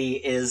relatability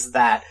is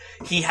that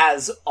he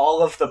has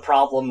all of the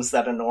problems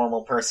that a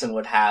normal person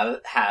would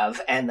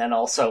have, and then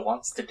also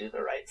wants to do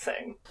the right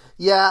thing.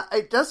 Yeah,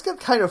 it does get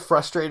kind of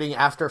frustrating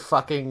after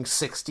fucking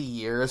 60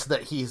 years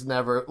that he's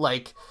never,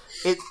 like,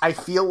 I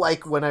feel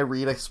like when I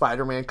read a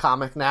Spider-Man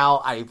comic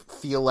now, I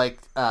feel like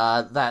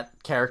that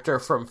character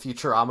from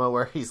Futurama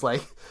where he's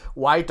like,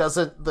 why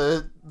doesn't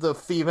the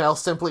female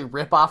simply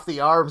rip off the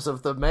arms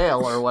of the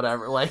male or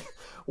whatever? Like,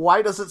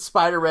 why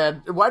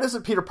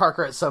doesn't Peter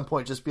Parker at some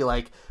point just be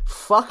like,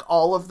 fuck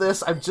all of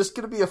this, I'm just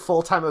gonna be a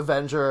full-time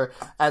Avenger,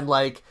 and,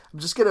 like, I'm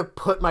just gonna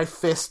put my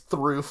fist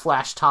through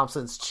Flash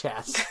Thompson's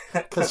chest,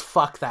 because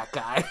fuck that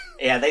guy.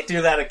 Yeah, they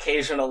do that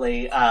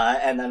occasionally,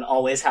 and then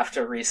always have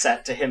to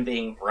reset to him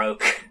being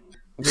broke.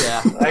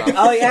 Yeah. Like,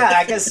 oh yeah,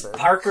 I guess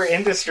Parker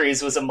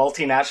Industries was a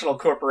multinational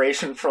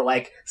corporation for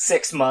like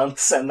 6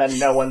 months, and then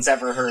no one's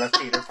ever heard of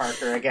Peter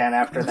Parker again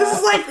after This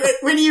is that.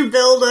 like when you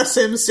build a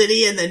Sim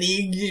City and then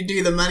you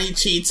do the money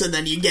cheats and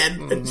then you get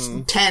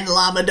 10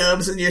 llama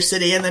domes in your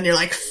city and then you're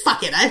like,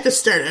 fuck it, I have to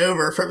start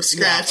over from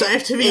scratch. I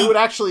have to be... It would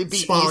actually be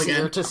small easier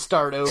again. to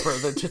start over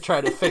than to try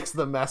to fix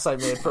the mess I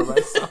made for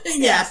myself.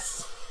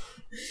 Yes.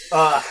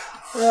 Uh,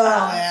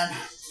 Oh, man.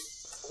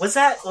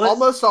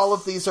 Almost all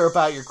of these are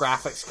about your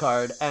graphics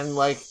card, and,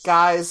 like,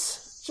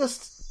 guys,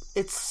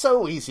 it's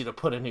so easy to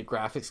put a new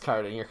graphics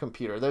card in your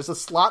computer. There's a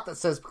slot that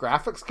says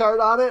graphics card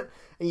on it,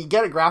 and you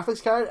get a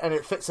graphics card, and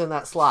it fits in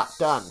that slot.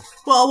 Done.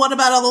 Well, what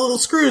about all the little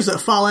screws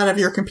that fall out of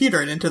your computer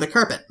and into the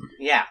carpet?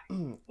 Yeah.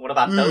 What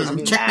about those?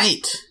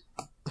 Checkmate.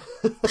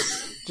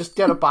 Just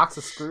get a box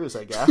of screws,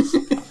 I guess.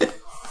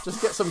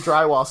 Just get some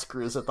drywall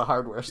screws at the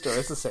hardware store.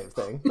 It's the same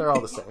thing. They're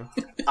all the same.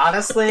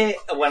 Honestly,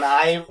 when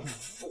I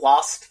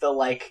lost the,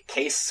 like,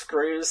 case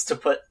screws to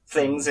put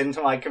things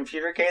into my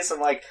computer case, I'm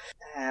like,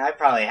 I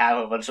probably have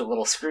a bunch of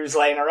little screws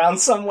laying around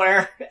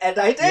somewhere. And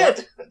I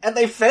did. And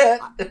they fit.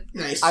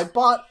 Nice. I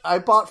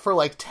bought for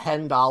like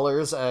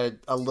 $10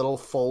 a little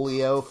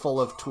folio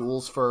full of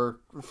tools for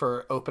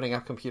opening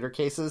up computer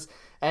cases,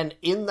 and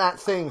in that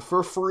thing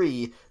for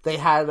free they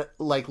had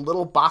like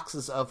little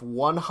boxes of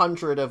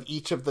 100 of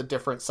each of the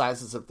different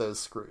sizes of those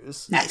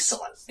screws.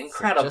 Excellent.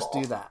 Incredible. So just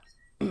do that.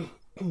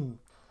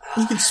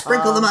 You could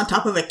sprinkle them on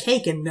top of a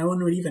cake and no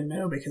one would even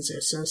know because they're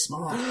so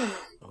small.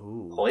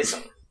 Ooh.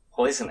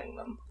 Poisoning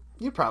them.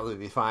 You'd probably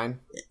be fine.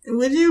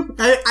 Would you?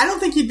 I don't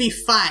think you'd be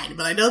fine,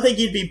 but I don't think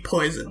you'd be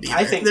poisoned either.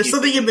 I think there's you'd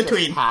something in Just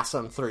between. pass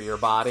them through your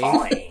body.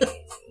 Fine.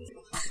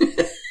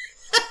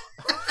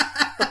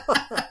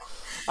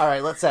 All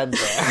right, let's end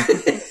there.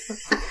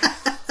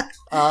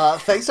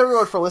 Thanks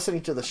everyone for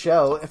listening to the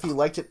show. If you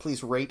liked it,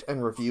 please rate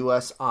and review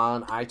us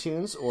on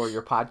iTunes or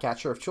your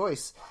podcatcher of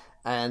choice.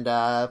 And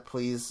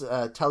please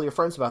tell your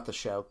friends about the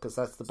show, because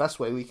that's the best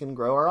way we can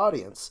grow our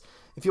audience.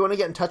 If you want to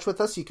get in touch with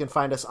us, you can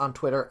find us on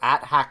Twitter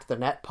at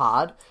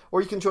HackTheNetPod,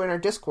 or you can join our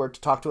Discord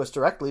to talk to us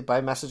directly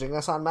by messaging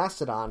us on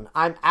Mastodon.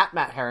 I'm at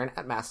Matt Heron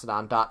at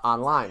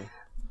mastodon.online.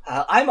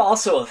 I'm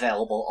also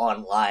available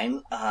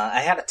online.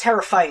 I had a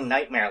terrifying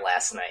nightmare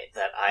last night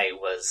that I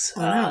was...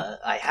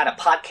 I had a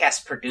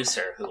podcast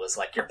producer who was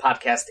like, your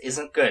podcast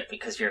isn't good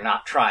because you're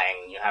not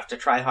trying. You have to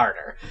try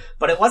harder.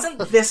 But it wasn't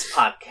this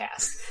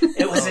podcast.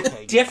 It was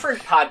a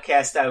different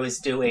podcast I was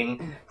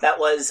doing that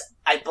was,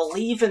 I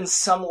believe in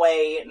some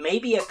way,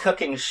 maybe a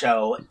cooking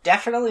show,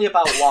 definitely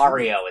about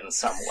Wario in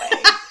some way.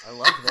 I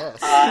love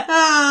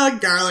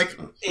this. Garlic.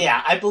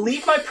 Yeah, I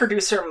believe my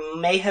producer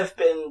may have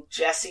been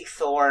Jesse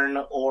Thorne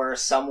or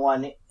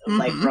someone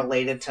like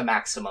related to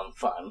Maximum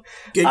Fun.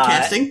 Good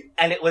casting.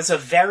 And it was a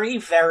very,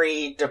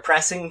 very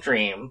depressing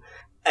dream,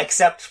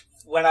 except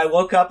when I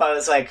woke up, I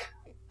was like,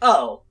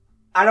 oh,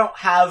 I don't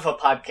have a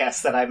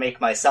podcast that I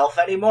make myself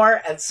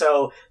anymore, and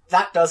so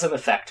that doesn't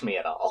affect me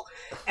at all.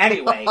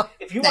 Anyway,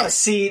 if you want to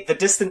see the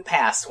distant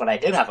past when I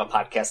did have a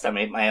podcast I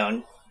made my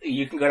own,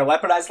 you can go to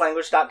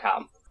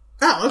weaponizedlanguage.com.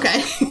 Oh,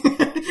 okay.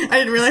 I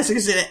didn't realize it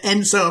was going to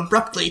end so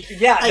abruptly.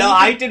 Yeah,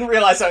 I didn't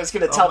realize I was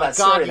going to tell that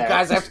story. Oh my god, you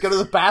guys have to go to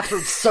the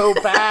bathroom so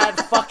bad.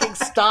 Fucking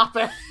stop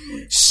it.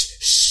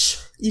 Shh.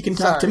 You can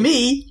talk to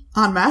me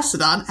on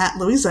Mastodon at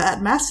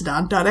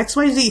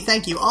louisa@mastodon.xyz.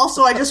 Thank you.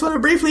 Also, I just want to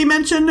briefly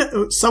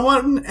mention,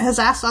 someone has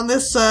asked on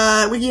this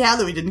WikiHow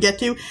that we didn't get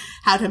to,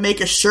 how to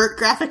make a shirt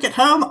graphic at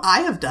home.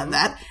 I have done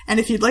that. And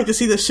if you'd like to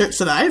see the shirts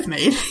that I have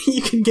made,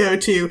 you can go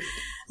to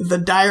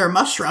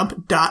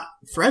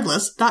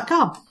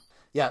thediremushroom.threadless.com.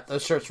 Yeah,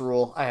 those shirts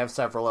rule. I have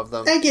several of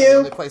them. Thank you. The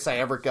only place I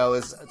ever go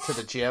is to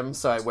the gym,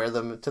 so I wear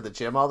them to the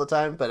gym all the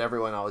time, but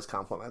everyone always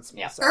compliments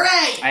me. Yeah. So.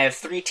 Hooray! I have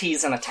 3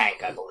 teas and a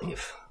tank, I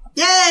believe.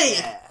 Yay!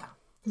 Yeah.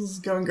 This is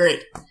going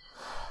great.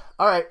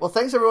 All right, well,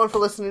 thanks everyone for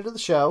listening to the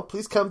show.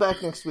 Please come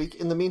back next week.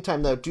 In the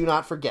meantime, though, do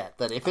not forget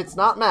that if it's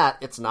not Matt,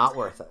 it's not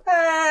worth it.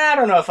 I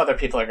don't know if other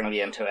people are going to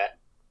be into it.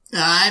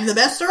 I'm the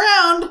best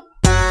around.